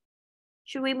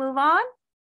 Should we move on?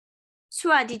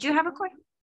 Sua, did you have a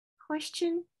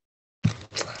question?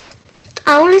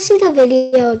 I want to see the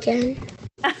video again.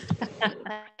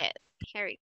 Here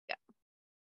we go.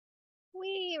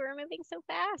 We're moving so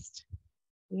fast.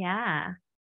 Yeah.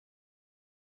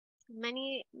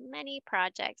 Many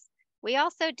projects. We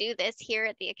also do this here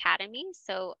at the Academy.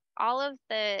 So all of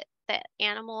the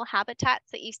animal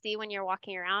habitats that you see when you're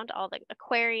walking around, all the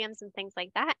aquariums and things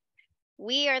like that,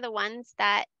 we are the ones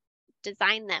that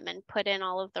design them and put in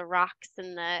all of the rocks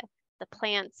and the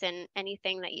plants and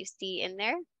anything that you see in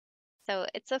there. So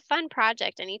it's a fun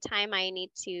project. Anytime I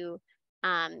need to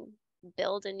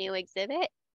build a new exhibit,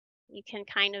 you can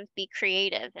kind of be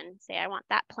creative and say, I want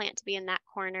that plant to be in that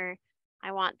corner.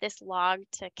 I want this log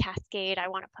to cascade. I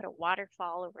want to put a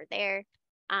waterfall over there.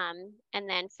 And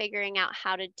then figuring out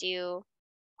how to do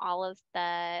all of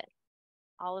the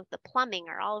plumbing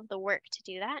or all of the work to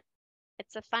do that.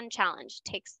 It's a fun challenge.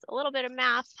 Takes a little bit of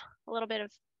math, a little bit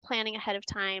of planning ahead of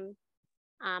time,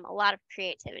 a lot of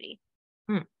creativity.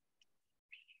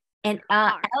 And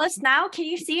Alice, now can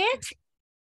you see it?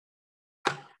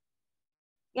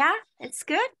 Yeah, it's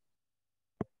good.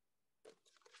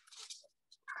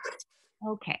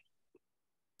 Okay.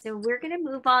 So we're gonna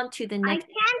move on to the next. I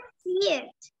can't see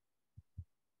it.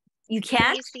 You Can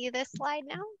can't? you see this slide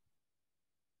now?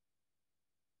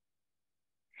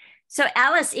 So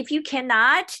Alice, if you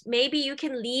cannot, maybe you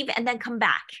can leave and then come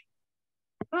back.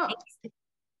 Oh,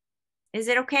 Is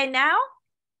it okay now?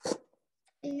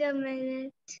 wait a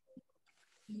minute.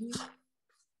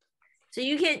 So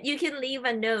you can leave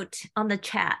a note on the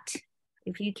chat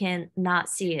if you can not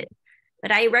see it.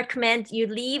 But I recommend you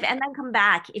leave and then come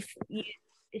back if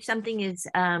something is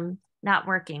not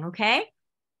working, okay?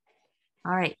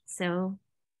 All right, so.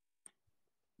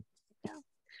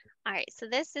 All right, so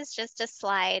this is just a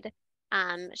slide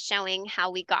showing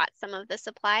how we got some of the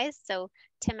supplies. So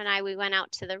Tim and I, we went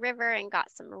out to the river and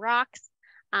got some rocks.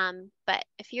 But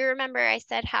if you remember, I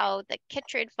said how the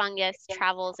chytrid fungus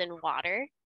travels in water.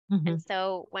 And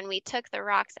so when we took the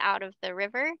rocks out of the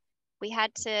river, we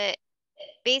had to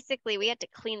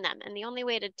clean them. And the only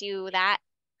way to do that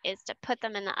is to put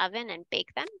them in the oven and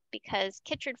bake them because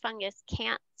chytrid fungus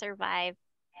can't survive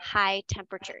high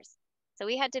temperatures. So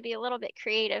we had to be a little bit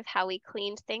creative how we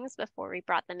cleaned things before we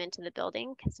brought them into the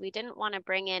building because we didn't want to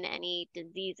bring in any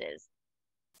diseases.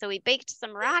 So we baked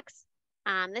some rocks.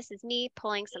 This is me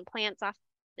pulling some plants off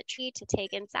the tree to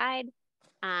take inside.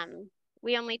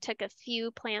 We only took a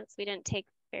few plants. We didn't take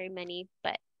very many,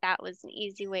 but that was an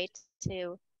easy way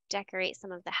to decorate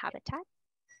some of the habitat.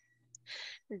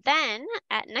 Then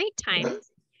at nighttime,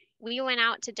 we went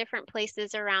out to different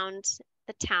places around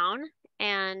the town,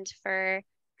 and for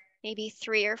maybe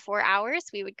 3 or 4 hours,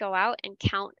 we would go out and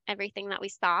count everything that we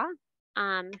saw.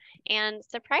 And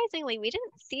surprisingly, we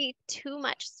didn't see too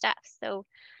much stuff. So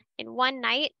in one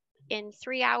night, in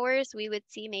 3 hours, we would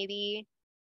see maybe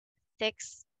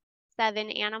 6, 7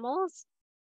 animals.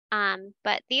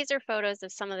 But these are photos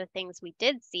of some of the things we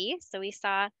did see. So we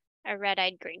saw a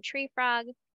red-eyed green tree frog.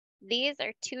 These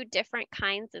are 2 different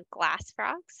kinds of glass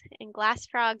frogs, and glass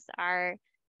frogs are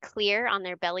clear on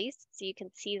their bellies, so you can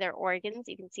see their organs,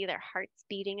 you can see their hearts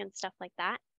beating and stuff like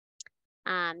that.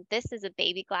 This is a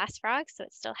baby glass frog, so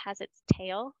it still has its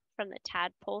tail from the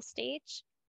tadpole stage.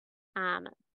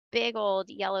 Big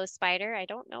old yellow spider. I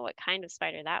don't know what kind of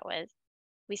spider that was.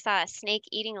 We saw a snake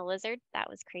eating a lizard. That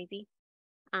was crazy.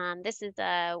 This is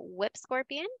a whip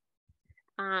scorpion.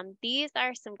 These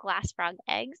are some glass frog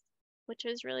eggs, which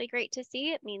was really great to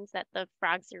see. It means that the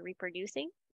frogs are reproducing.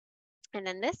 And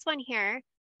then this one here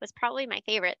was probably my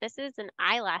favorite. This is an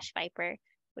eyelash viper,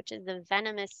 which is a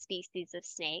venomous species of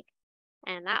snake.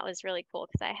 And that was really cool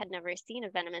because I had never seen a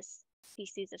venomous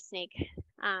species of snake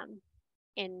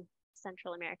in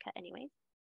Central America anyway.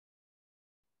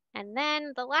 And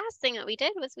then the last thing that we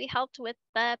did was we helped with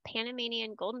the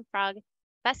Panamanian Golden Frog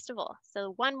Festival.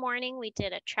 So one morning we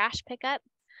did a trash pickup,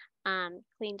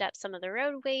 cleaned up some of the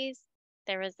roadways.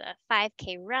 There was a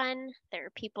 5K run. There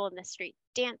were people in the street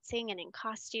dancing and in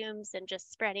costumes and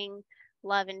just spreading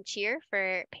love and cheer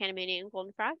for Panamanian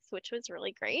golden frogs, which was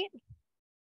really great.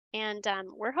 And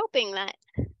we're hoping that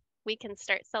we can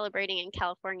start celebrating in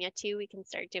California too. We can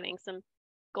start doing some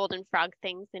golden frog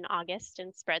things in August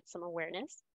and spread some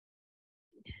awareness.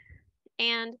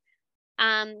 And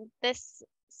this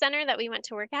center that we went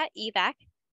to work at, EVAC,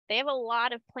 they have a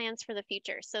lot of plans for the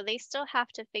future. So they still have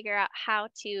to figure out how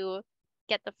to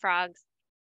get the frogs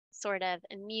sort of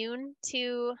immune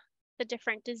to the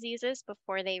different diseases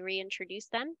before they reintroduce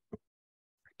them.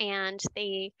 And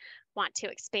they want to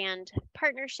expand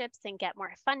partnerships and get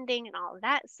more funding and all of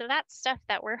that. So that's stuff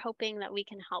that we're hoping that we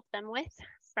can help them with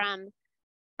from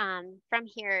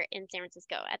here in San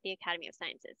Francisco at the Academy of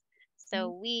Sciences. So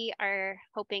we are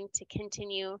hoping to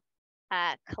continue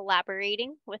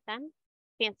collaborating with them.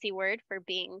 Fancy word for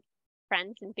being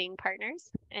friends and being partners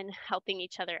and helping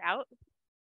each other out.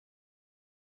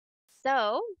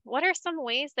 So what are some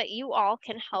ways that you all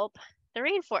can help the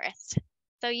rainforest?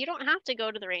 So you don't have to go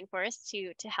to the rainforest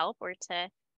to help or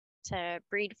to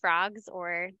breed frogs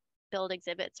or build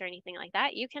exhibits or anything like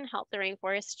that. You can help the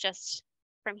rainforest just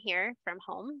from here, from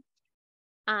home.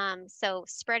 So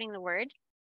spreading the word,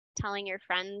 telling your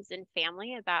friends and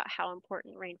family about how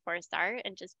important rainforests are,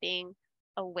 and just being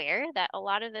aware that a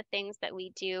lot of the things that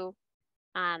we do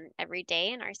every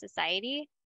day in our society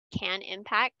can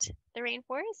impact the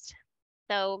rainforest.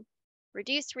 So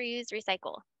reduce, reuse,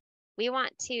 recycle. We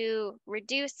want to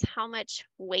reduce how much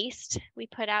waste we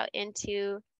put out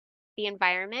into the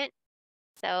environment.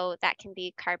 So that can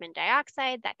be carbon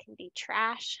dioxide, that can be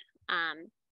trash,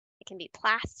 it can be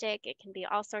plastic, it can be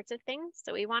all sorts of things.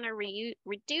 So we want to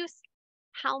reduce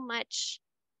how much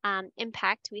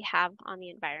impact we have on the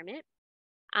environment.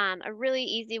 A really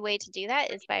easy way to do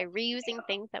that is by reusing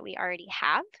things that we already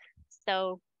have.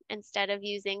 So instead of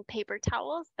using paper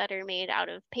towels that are made out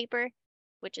of paper,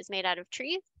 which is made out of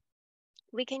trees,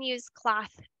 we can use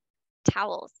cloth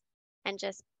towels and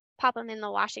just pop them in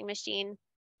the washing machine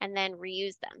and then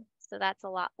reuse them. So that's a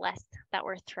lot less that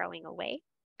we're throwing away.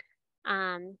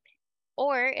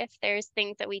 Or if there's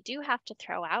things that we do have to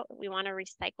throw out, we want to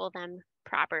recycle them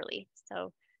properly.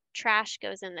 So trash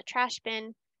goes in the trash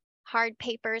bin. Hard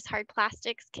papers, hard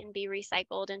plastics can be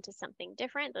recycled into something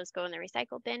different. Those go in the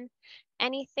recycle bin.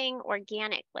 Anything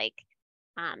organic like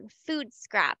food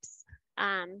scraps,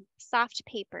 soft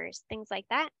papers, things like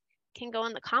that can go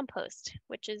in the compost,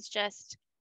 which is just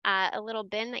a little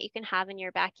bin that you can have in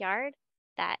your backyard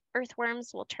that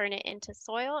earthworms will turn it into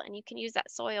soil, and you can use that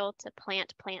soil to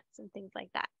plant plants and things like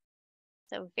that.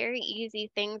 So very easy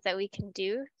things that we can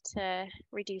do to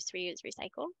reduce, reuse,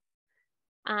 recycle.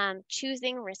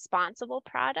 Choosing responsible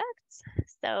products.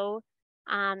 So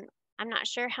I'm not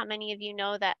sure how many of you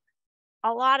know that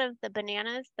a lot of the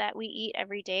bananas that we eat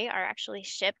every day are actually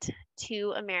shipped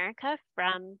to America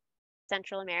from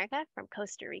Central America, from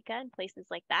Costa Rica and places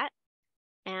like that.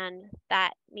 And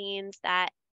that means that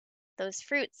those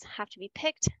fruits have to be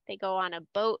picked. They go on a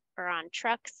boat or on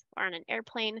trucks or on an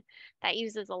airplane. That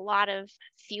uses a lot of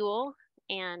fuel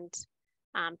and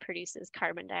produces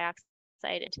carbon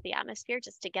dioxide into the atmosphere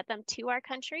just to get them to our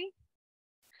country.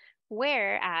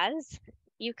 Whereas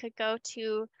you could go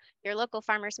to your local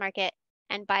farmer's market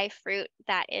and buy fruit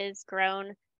that is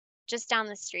grown just down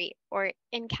the street or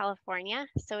in California,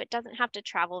 so it doesn't have to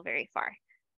travel very far.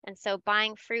 And so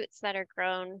buying fruits that are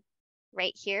grown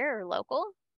right here or local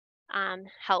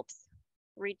helps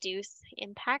reduce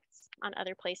impacts on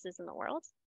other places in the world.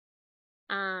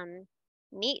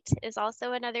 Meat is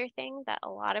also another thing, that a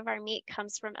lot of our meat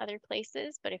comes from other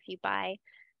places, but if you buy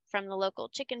from the local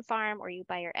chicken farm or you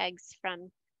buy your eggs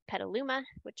from Petaluma,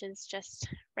 which is just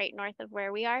right north of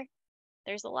where we are,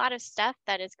 there's a lot of stuff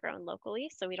that is grown locally,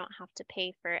 so we don't have to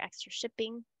pay for extra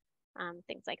shipping,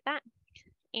 things like that.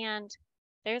 And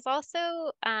there's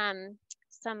also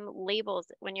some labels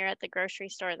when you're at the grocery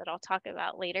store that I'll talk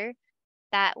about later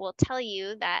that will tell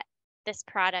you that this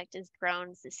product is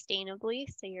grown sustainably,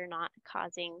 so you're not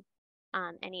causing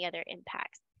any other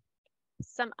impacts.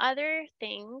 Some other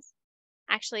things,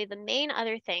 actually the main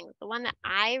other thing, the one that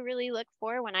I really look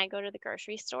for when I go to the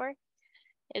grocery store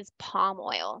is palm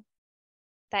oil.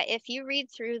 That if you read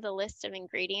through the list of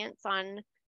ingredients on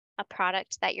a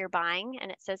product that you're buying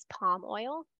and it says palm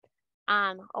oil,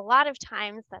 a lot of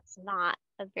times that's not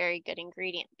a very good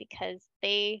ingredient because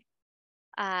they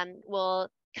will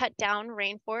cut down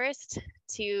rainforest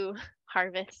to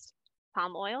harvest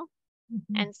palm oil.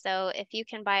 Mhm. And so if you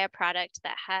can buy a product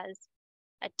that has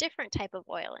a different type of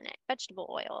oil in it, vegetable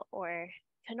oil or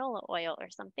canola oil or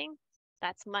something,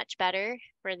 that's much better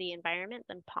for the environment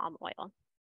than palm oil.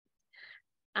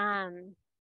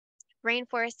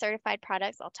 Rainforest certified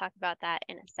products, I'll talk about that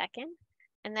in a second.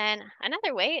 And then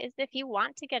another way is if you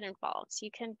want to get involved,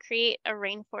 you can create a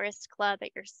rainforest club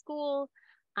at your school.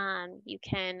 You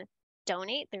can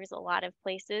donate. There's a lot of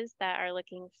places that are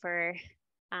looking for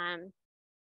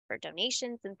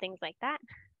donations and things like that.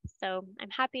 So I'm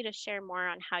happy to share more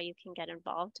on how you can get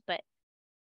involved, but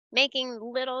making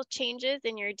little changes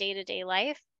in your day-to-day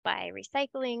life by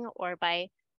recycling or by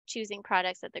choosing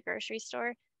products at the grocery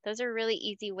store, those are really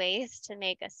easy ways to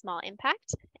make a small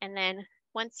impact. And then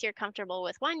once you're comfortable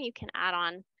with one, you can add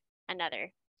on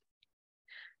another.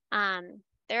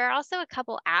 There are also a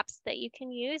couple apps that you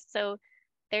can use. So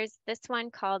there's this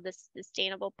one called the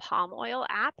Sustainable Palm Oil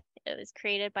app. It was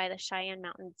created by the Cheyenne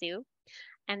Mountain Zoo.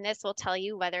 And this will tell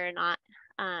you whether or not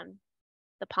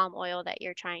the palm oil that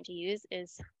you're trying to use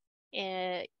is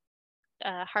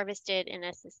harvested in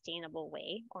a sustainable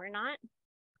way or not.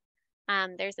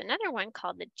 There's another one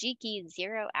called the Geeky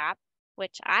Zero app,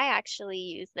 which I actually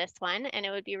use this one, and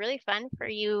it would be really fun for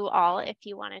you all if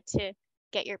you wanted to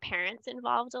get your parents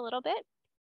involved a little bit.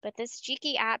 But this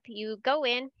Geeky app, you go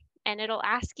in and it'll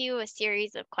ask you a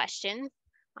series of questions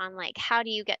on like, how do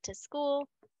you get to school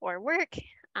or work?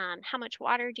 How much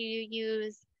water do you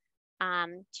use?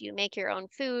 Do you make your own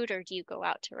food or do you go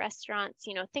out to restaurants?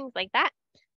 You know, things like that.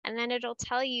 And then it'll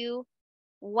tell you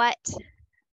what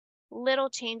little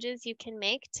changes you can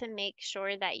make to make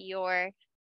sure that your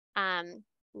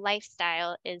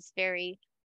lifestyle is very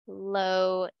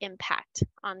low impact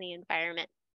on the environment.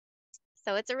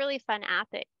 So it's a really fun app.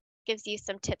 It gives you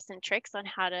some tips and tricks on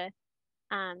how to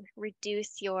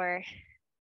reduce your,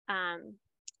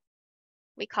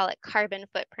 we call it carbon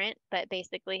footprint, but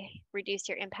basically reduce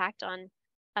your impact on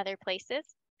other places.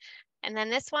 And then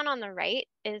this one on the right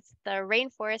is the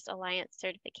Rainforest Alliance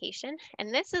certification.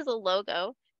 And this is a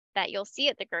logo that you'll see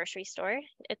at the grocery store.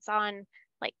 It's on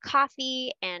like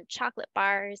coffee and chocolate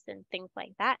bars and things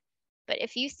like that. But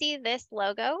if you see this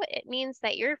logo, it means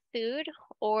that your food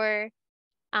or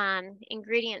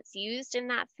ingredients used in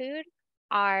that food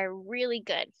are really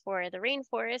good for the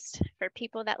rainforest, for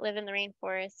people that live in the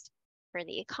rainforest, for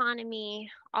the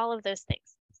economy, all of those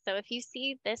things. So if you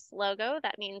see this logo,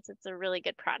 that means it's a really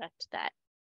good product that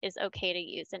is okay to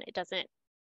use and it doesn't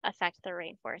affect the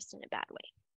rainforest in a bad way.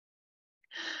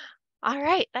 All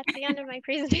right, that's the end of my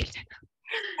presentation.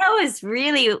 That was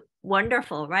really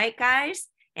wonderful, right, guys?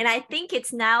 And I think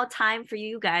it's now time for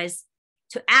you guys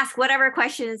to ask whatever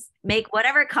questions, make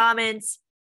whatever comments.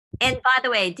 And by the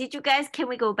way, can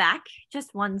we go back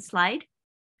just one slide?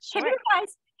 Sure.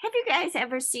 Have you guys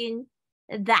ever seen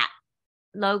that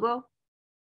logo?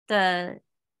 The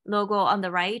logo on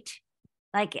the right,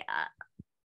 like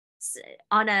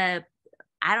on a,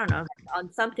 I don't know,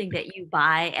 on something that you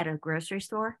buy at a grocery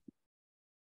store.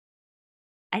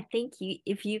 I think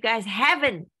if you guys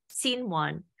haven't seen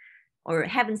one or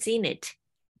haven't seen it,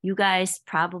 you guys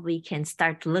probably can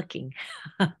start looking.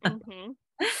 Mm-hmm.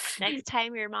 Next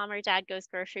time your mom or dad goes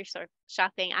grocery store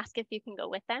shopping, ask if you can go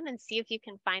with them and see if you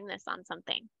can find this on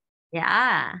something.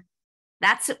 Yeah,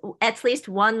 that's at least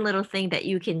one little thing that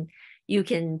you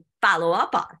can follow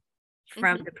up on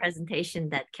from the presentation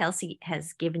that Kelsey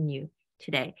has given you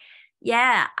today.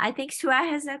 Yeah, I think Sua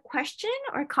has a question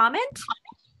or comment.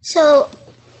 So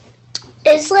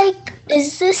Is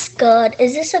this good?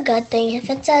 Is this a good thing if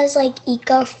it says like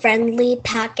eco-friendly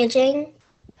packaging?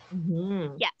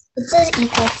 Mm-hmm. Yes. It says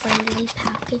eco-friendly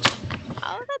packaging.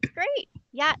 Oh, that's great.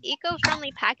 Yeah,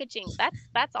 eco-friendly packaging.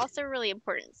 That's also really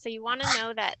important. So you want to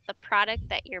know that the product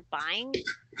that you're buying,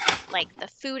 like the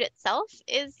food itself,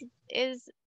 is a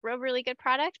really good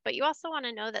product, but you also want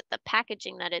to know that the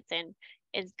packaging that it's in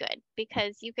is good,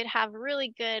 because you could have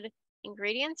really good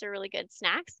ingredients or really good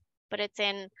snacks, but it's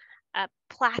in a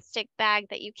plastic bag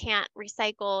that you can't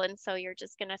recycle, and so you're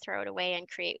just going to throw it away and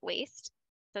create waste.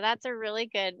 So that's a really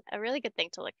good thing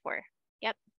to look for.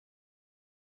 Yep.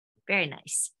 Very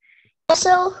nice.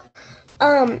 Also,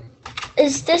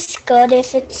 is this good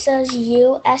if it says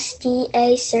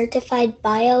USDA certified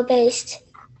bio-based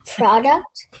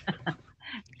product?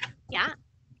 Yeah.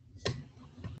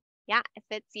 Yeah, if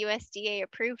it's USDA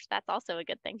approved, that's also a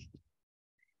good thing.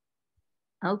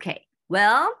 Okay.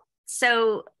 Well,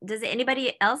 so does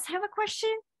anybody else have a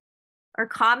question or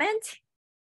comment?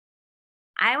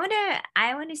 I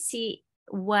wanna see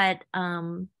what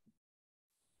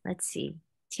let's see,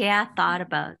 Tia thought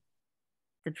about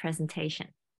the presentation.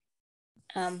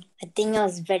 I think it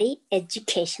was very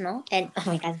educational, and oh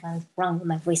my god, what's wrong with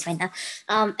my voice right now?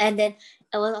 And then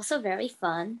it was also very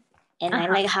fun, and I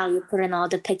like how you put in all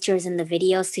the pictures and the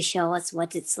videos to show us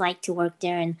what it's like to work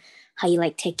there and how you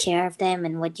like take care of them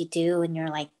and what you do in your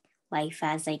like life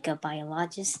as like a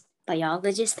biologist.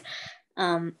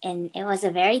 And it was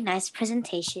a very nice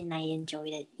presentation. I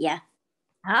enjoyed it. Yeah.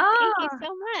 Oh, Thank you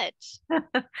so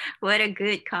much. what a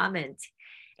good comment.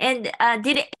 And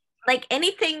did it like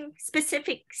anything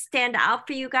specific stand out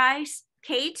for you guys?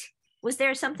 Kate, was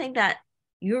there something that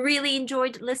you really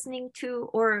enjoyed listening to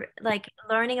or like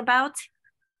learning about?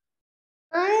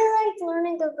 I like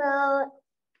learning about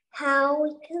how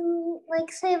we can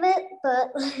like save it,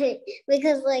 but like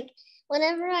because like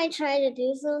whenever I try to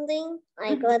do something,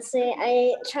 like let's say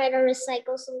I try to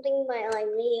recycle something by like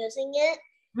reusing it,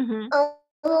 I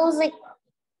was like,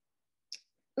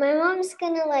 my mom's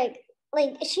gonna like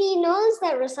she knows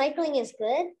that recycling is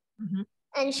good,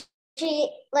 and she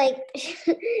like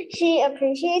she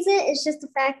appreciates it. It's just the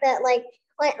fact that like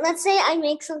let's say I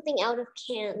make something out of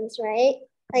cans, right?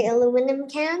 Like aluminum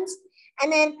cans, and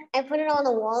then I put it on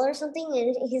the wall or something,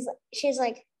 and she's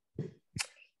like,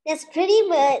 that's pretty,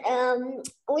 but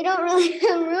we don't really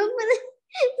have room for it.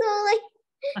 So like,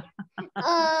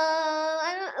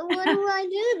 what do I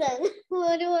do then?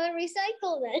 What do I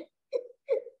recycle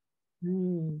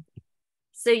then?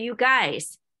 So you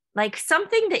guys, like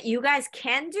something that you guys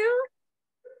can do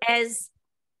as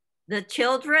the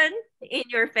children in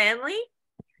your family,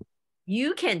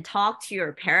 you can talk to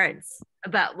your parents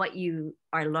about what you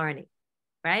are learning,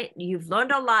 right? You've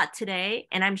learned a lot today,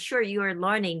 and I'm sure you are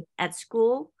learning at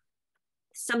school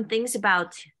some things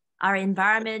about our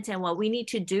environment and what we need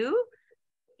to do.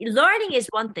 Learning is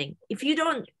one thing. If you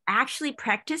don't actually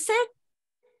practice it,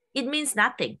 it means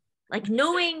nothing. Like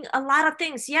knowing a lot of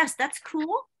things, yes, that's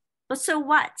cool, but so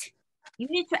what? You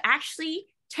need to actually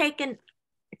take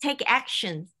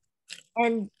action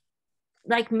and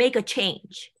like make a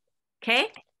change.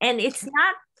 Okay? And it's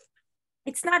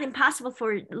not impossible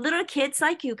for little kids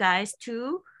like you guys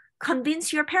to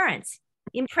convince your parents,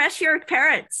 impress your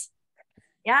parents.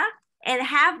 Yeah? And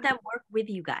have them work with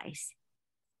you guys.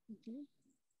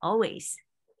 Always.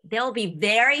 They'll be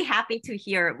very happy to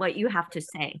hear what you have to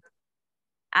say.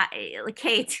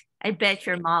 Kate, I bet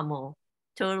your mom will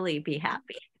totally be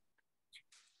happy.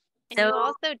 And you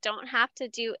also don't have to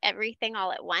do everything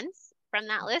all at once from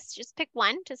that list. Just pick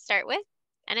one to start with.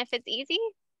 And if it's easy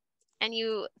and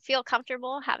you feel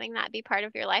comfortable having that be part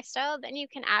of your lifestyle, then you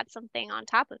can add something on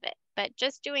top of it. But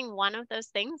just doing one of those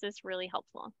things is really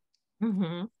helpful.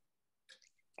 And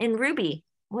Ruby,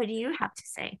 what do you have to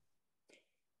say?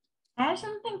 I have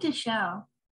something to show.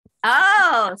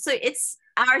 Oh, so it's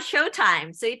our show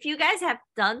time. So if you guys have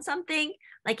done something,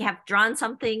 like have drawn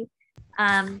something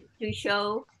to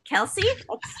show Kelsey,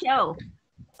 let's show.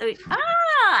 So,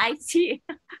 I see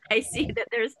that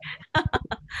there's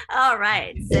all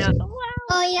right. So wow.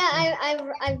 Oh yeah,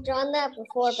 I've drawn that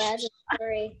before, but I just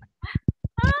sorry.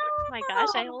 Oh my gosh,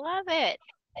 I love it.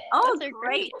 Oh,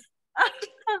 great.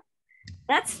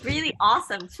 That's really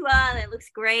awesome. Tuan, it looks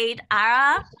great.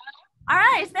 Ara,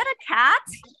 is that a cat?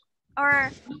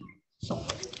 Or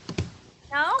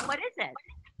no? What is it?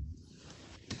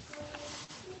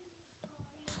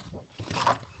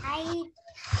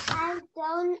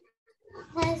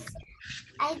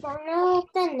 I don't know what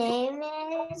the name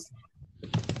is,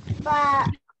 but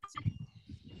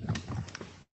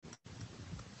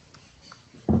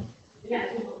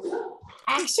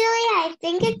actually I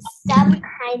think it's some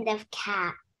kind of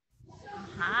cat.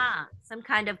 Some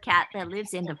kind of cat that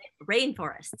lives in the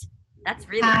rainforest. That's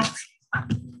really Cat.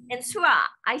 And Sua,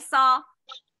 I saw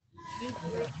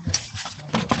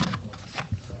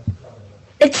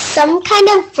It's some kind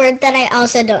of bird that I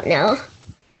also don't know.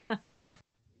 That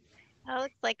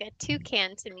looks like a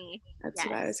toucan to me. That's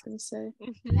what I was going to say.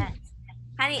 yes.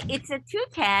 Honey, it's a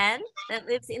toucan that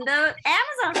lives in the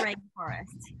Amazon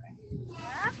rainforest.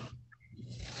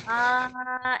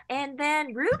 Yeah. And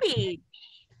then Ruby.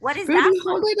 What is Ruby, that?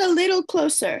 hold it a little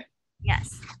closer.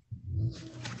 Yes.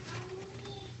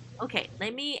 Okay,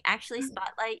 let me actually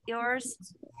spotlight yours.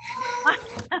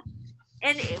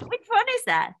 And which one is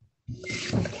that?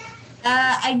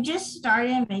 I just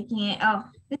started making it. Oh,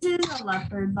 this is a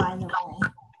leopard, by the way.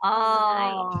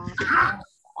 Oh,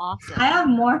 awesome. I have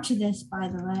more to this, by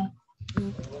the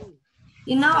way.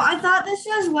 You know, I thought this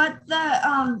was what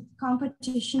the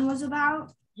competition was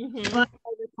about. But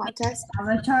Contest.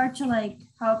 avatar to like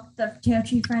help the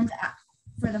TaleTree friends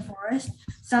for the forest.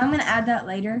 So I'm gonna add that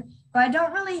later. But I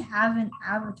don't really have an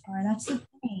avatar. That's the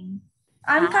thing.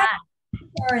 I'm kind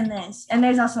of in this, and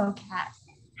there's also a cat.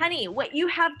 Honey, what you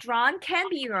have drawn can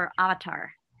be your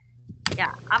avatar.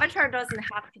 Yeah, avatar doesn't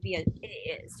have to be a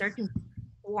certain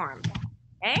form.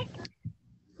 Okay.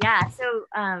 Yeah. So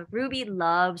Ruby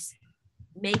loves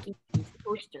making these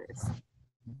posters.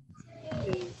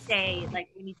 To say like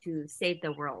we need to save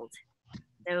the world.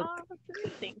 So that's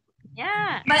amazing.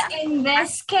 yeah. But in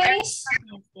this case,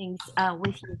 things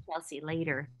with you, Kelsey,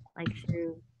 later, like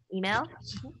through email.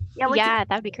 Yeah,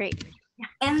 that'd be great.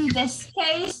 in this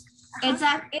case, it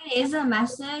is a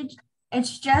message.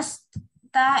 It's just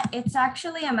that it's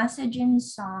actually a message in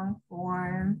song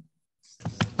form.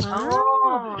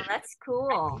 Oh, that's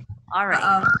cool. All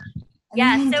right.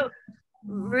 Yeah. So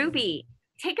Ruby,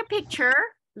 take a picture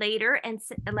later and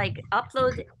like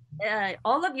upload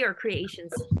all of your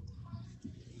creations.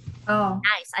 Oh,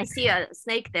 nice. I see a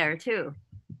snake there too.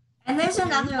 And there's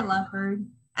another leopard.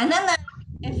 And then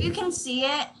if you can see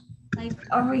it, like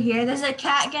over here, there's a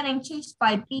cat getting chased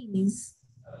by bees.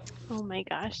 Oh my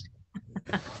gosh.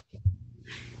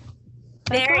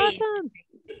 Very awesome.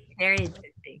 Very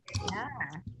interesting. Yeah.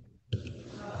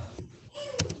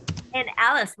 And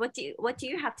Alice, what do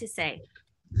you have to say?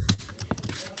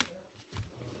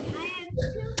 I have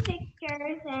 2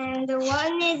 pictures, and the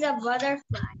one is a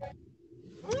butterfly.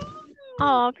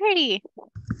 Oh, pretty.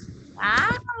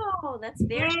 Wow, that's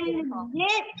very beautiful.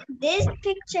 This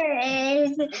picture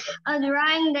is a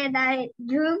drawing that I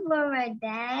drew for my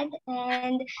dad,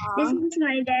 and this is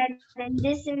my dad, and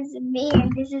this is me,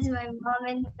 and this is my mom,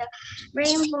 and the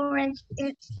rainforest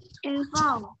in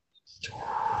fall.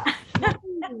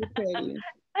 Pretty.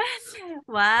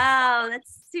 Wow,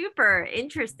 that's super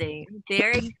interesting.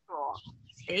 Very cool.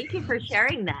 Thank you for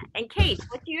sharing that. And Kate,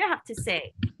 what do you have to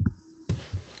say?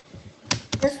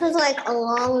 This was like a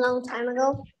long time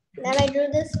ago that I drew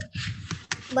this,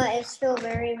 but it's still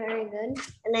very, very good,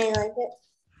 and I like it.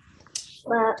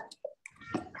 But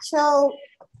so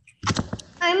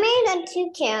I made a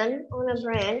toucan on a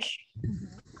branch,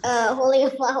 holding a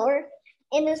flower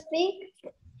in his beak.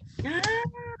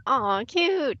 Oh,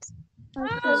 cute.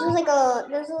 This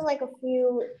was like a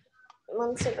few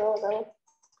months ago though.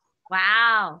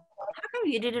 Wow. How come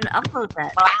you didn't upload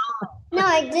that? No,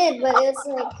 I did, but it's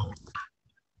like.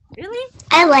 Really?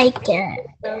 I like it.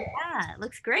 Yeah, it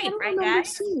looks great, right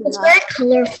guys? It's very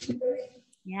colorful.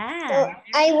 Yeah. So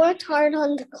I worked hard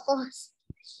on the claws.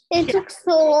 It took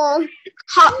so long.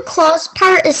 Claws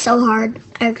part is so hard.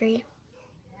 I agree.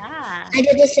 Yeah. I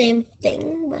did the same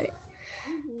thing, but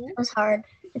it was hard.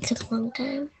 It took a long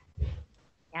time.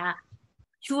 Yeah.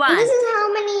 And this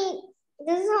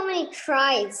is how many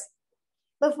tries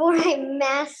before I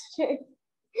mastered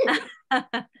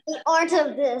the art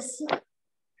of this.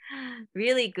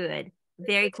 Really good.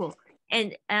 Very cool.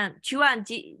 And Chuan,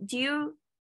 did you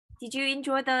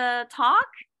enjoy the talk?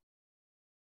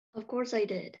 Of course I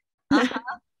did.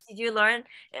 Did you learn?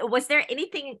 Was there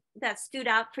anything that stood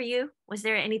out for you? Was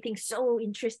there anything so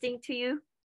interesting to you?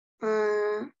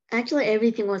 Actually,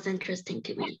 everything was interesting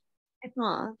to me.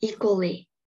 Equally.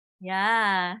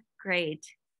 Yeah, great.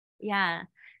 Yeah.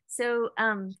 So,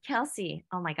 Kelsey,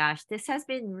 oh my gosh, this has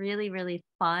been really, really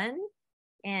fun.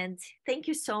 And thank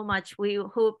you so much. We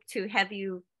hope to have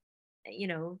you,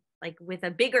 like with a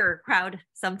bigger crowd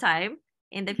sometime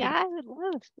in the future. Yeah,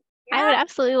 I would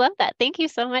absolutely love that. Thank you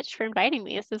so much for inviting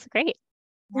me. This is great.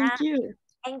 Thank you.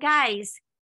 And guys,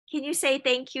 can you say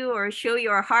thank you or show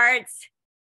your hearts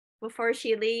before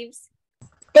she leaves?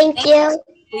 Thank you.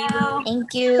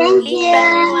 Thank you. Thank you, you.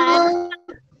 everyone.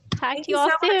 Talk to you all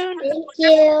so soon. Thank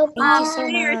you. Thank you so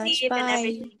New Year's much. Eve and Bye.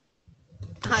 everything.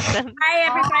 Awesome. Bye,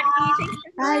 everybody. Thanks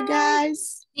for Bye,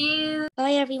 guys.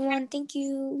 Bye, everyone. Thank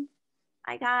you.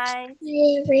 Bye, guys.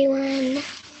 Hey everyone.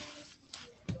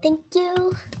 Thank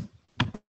you.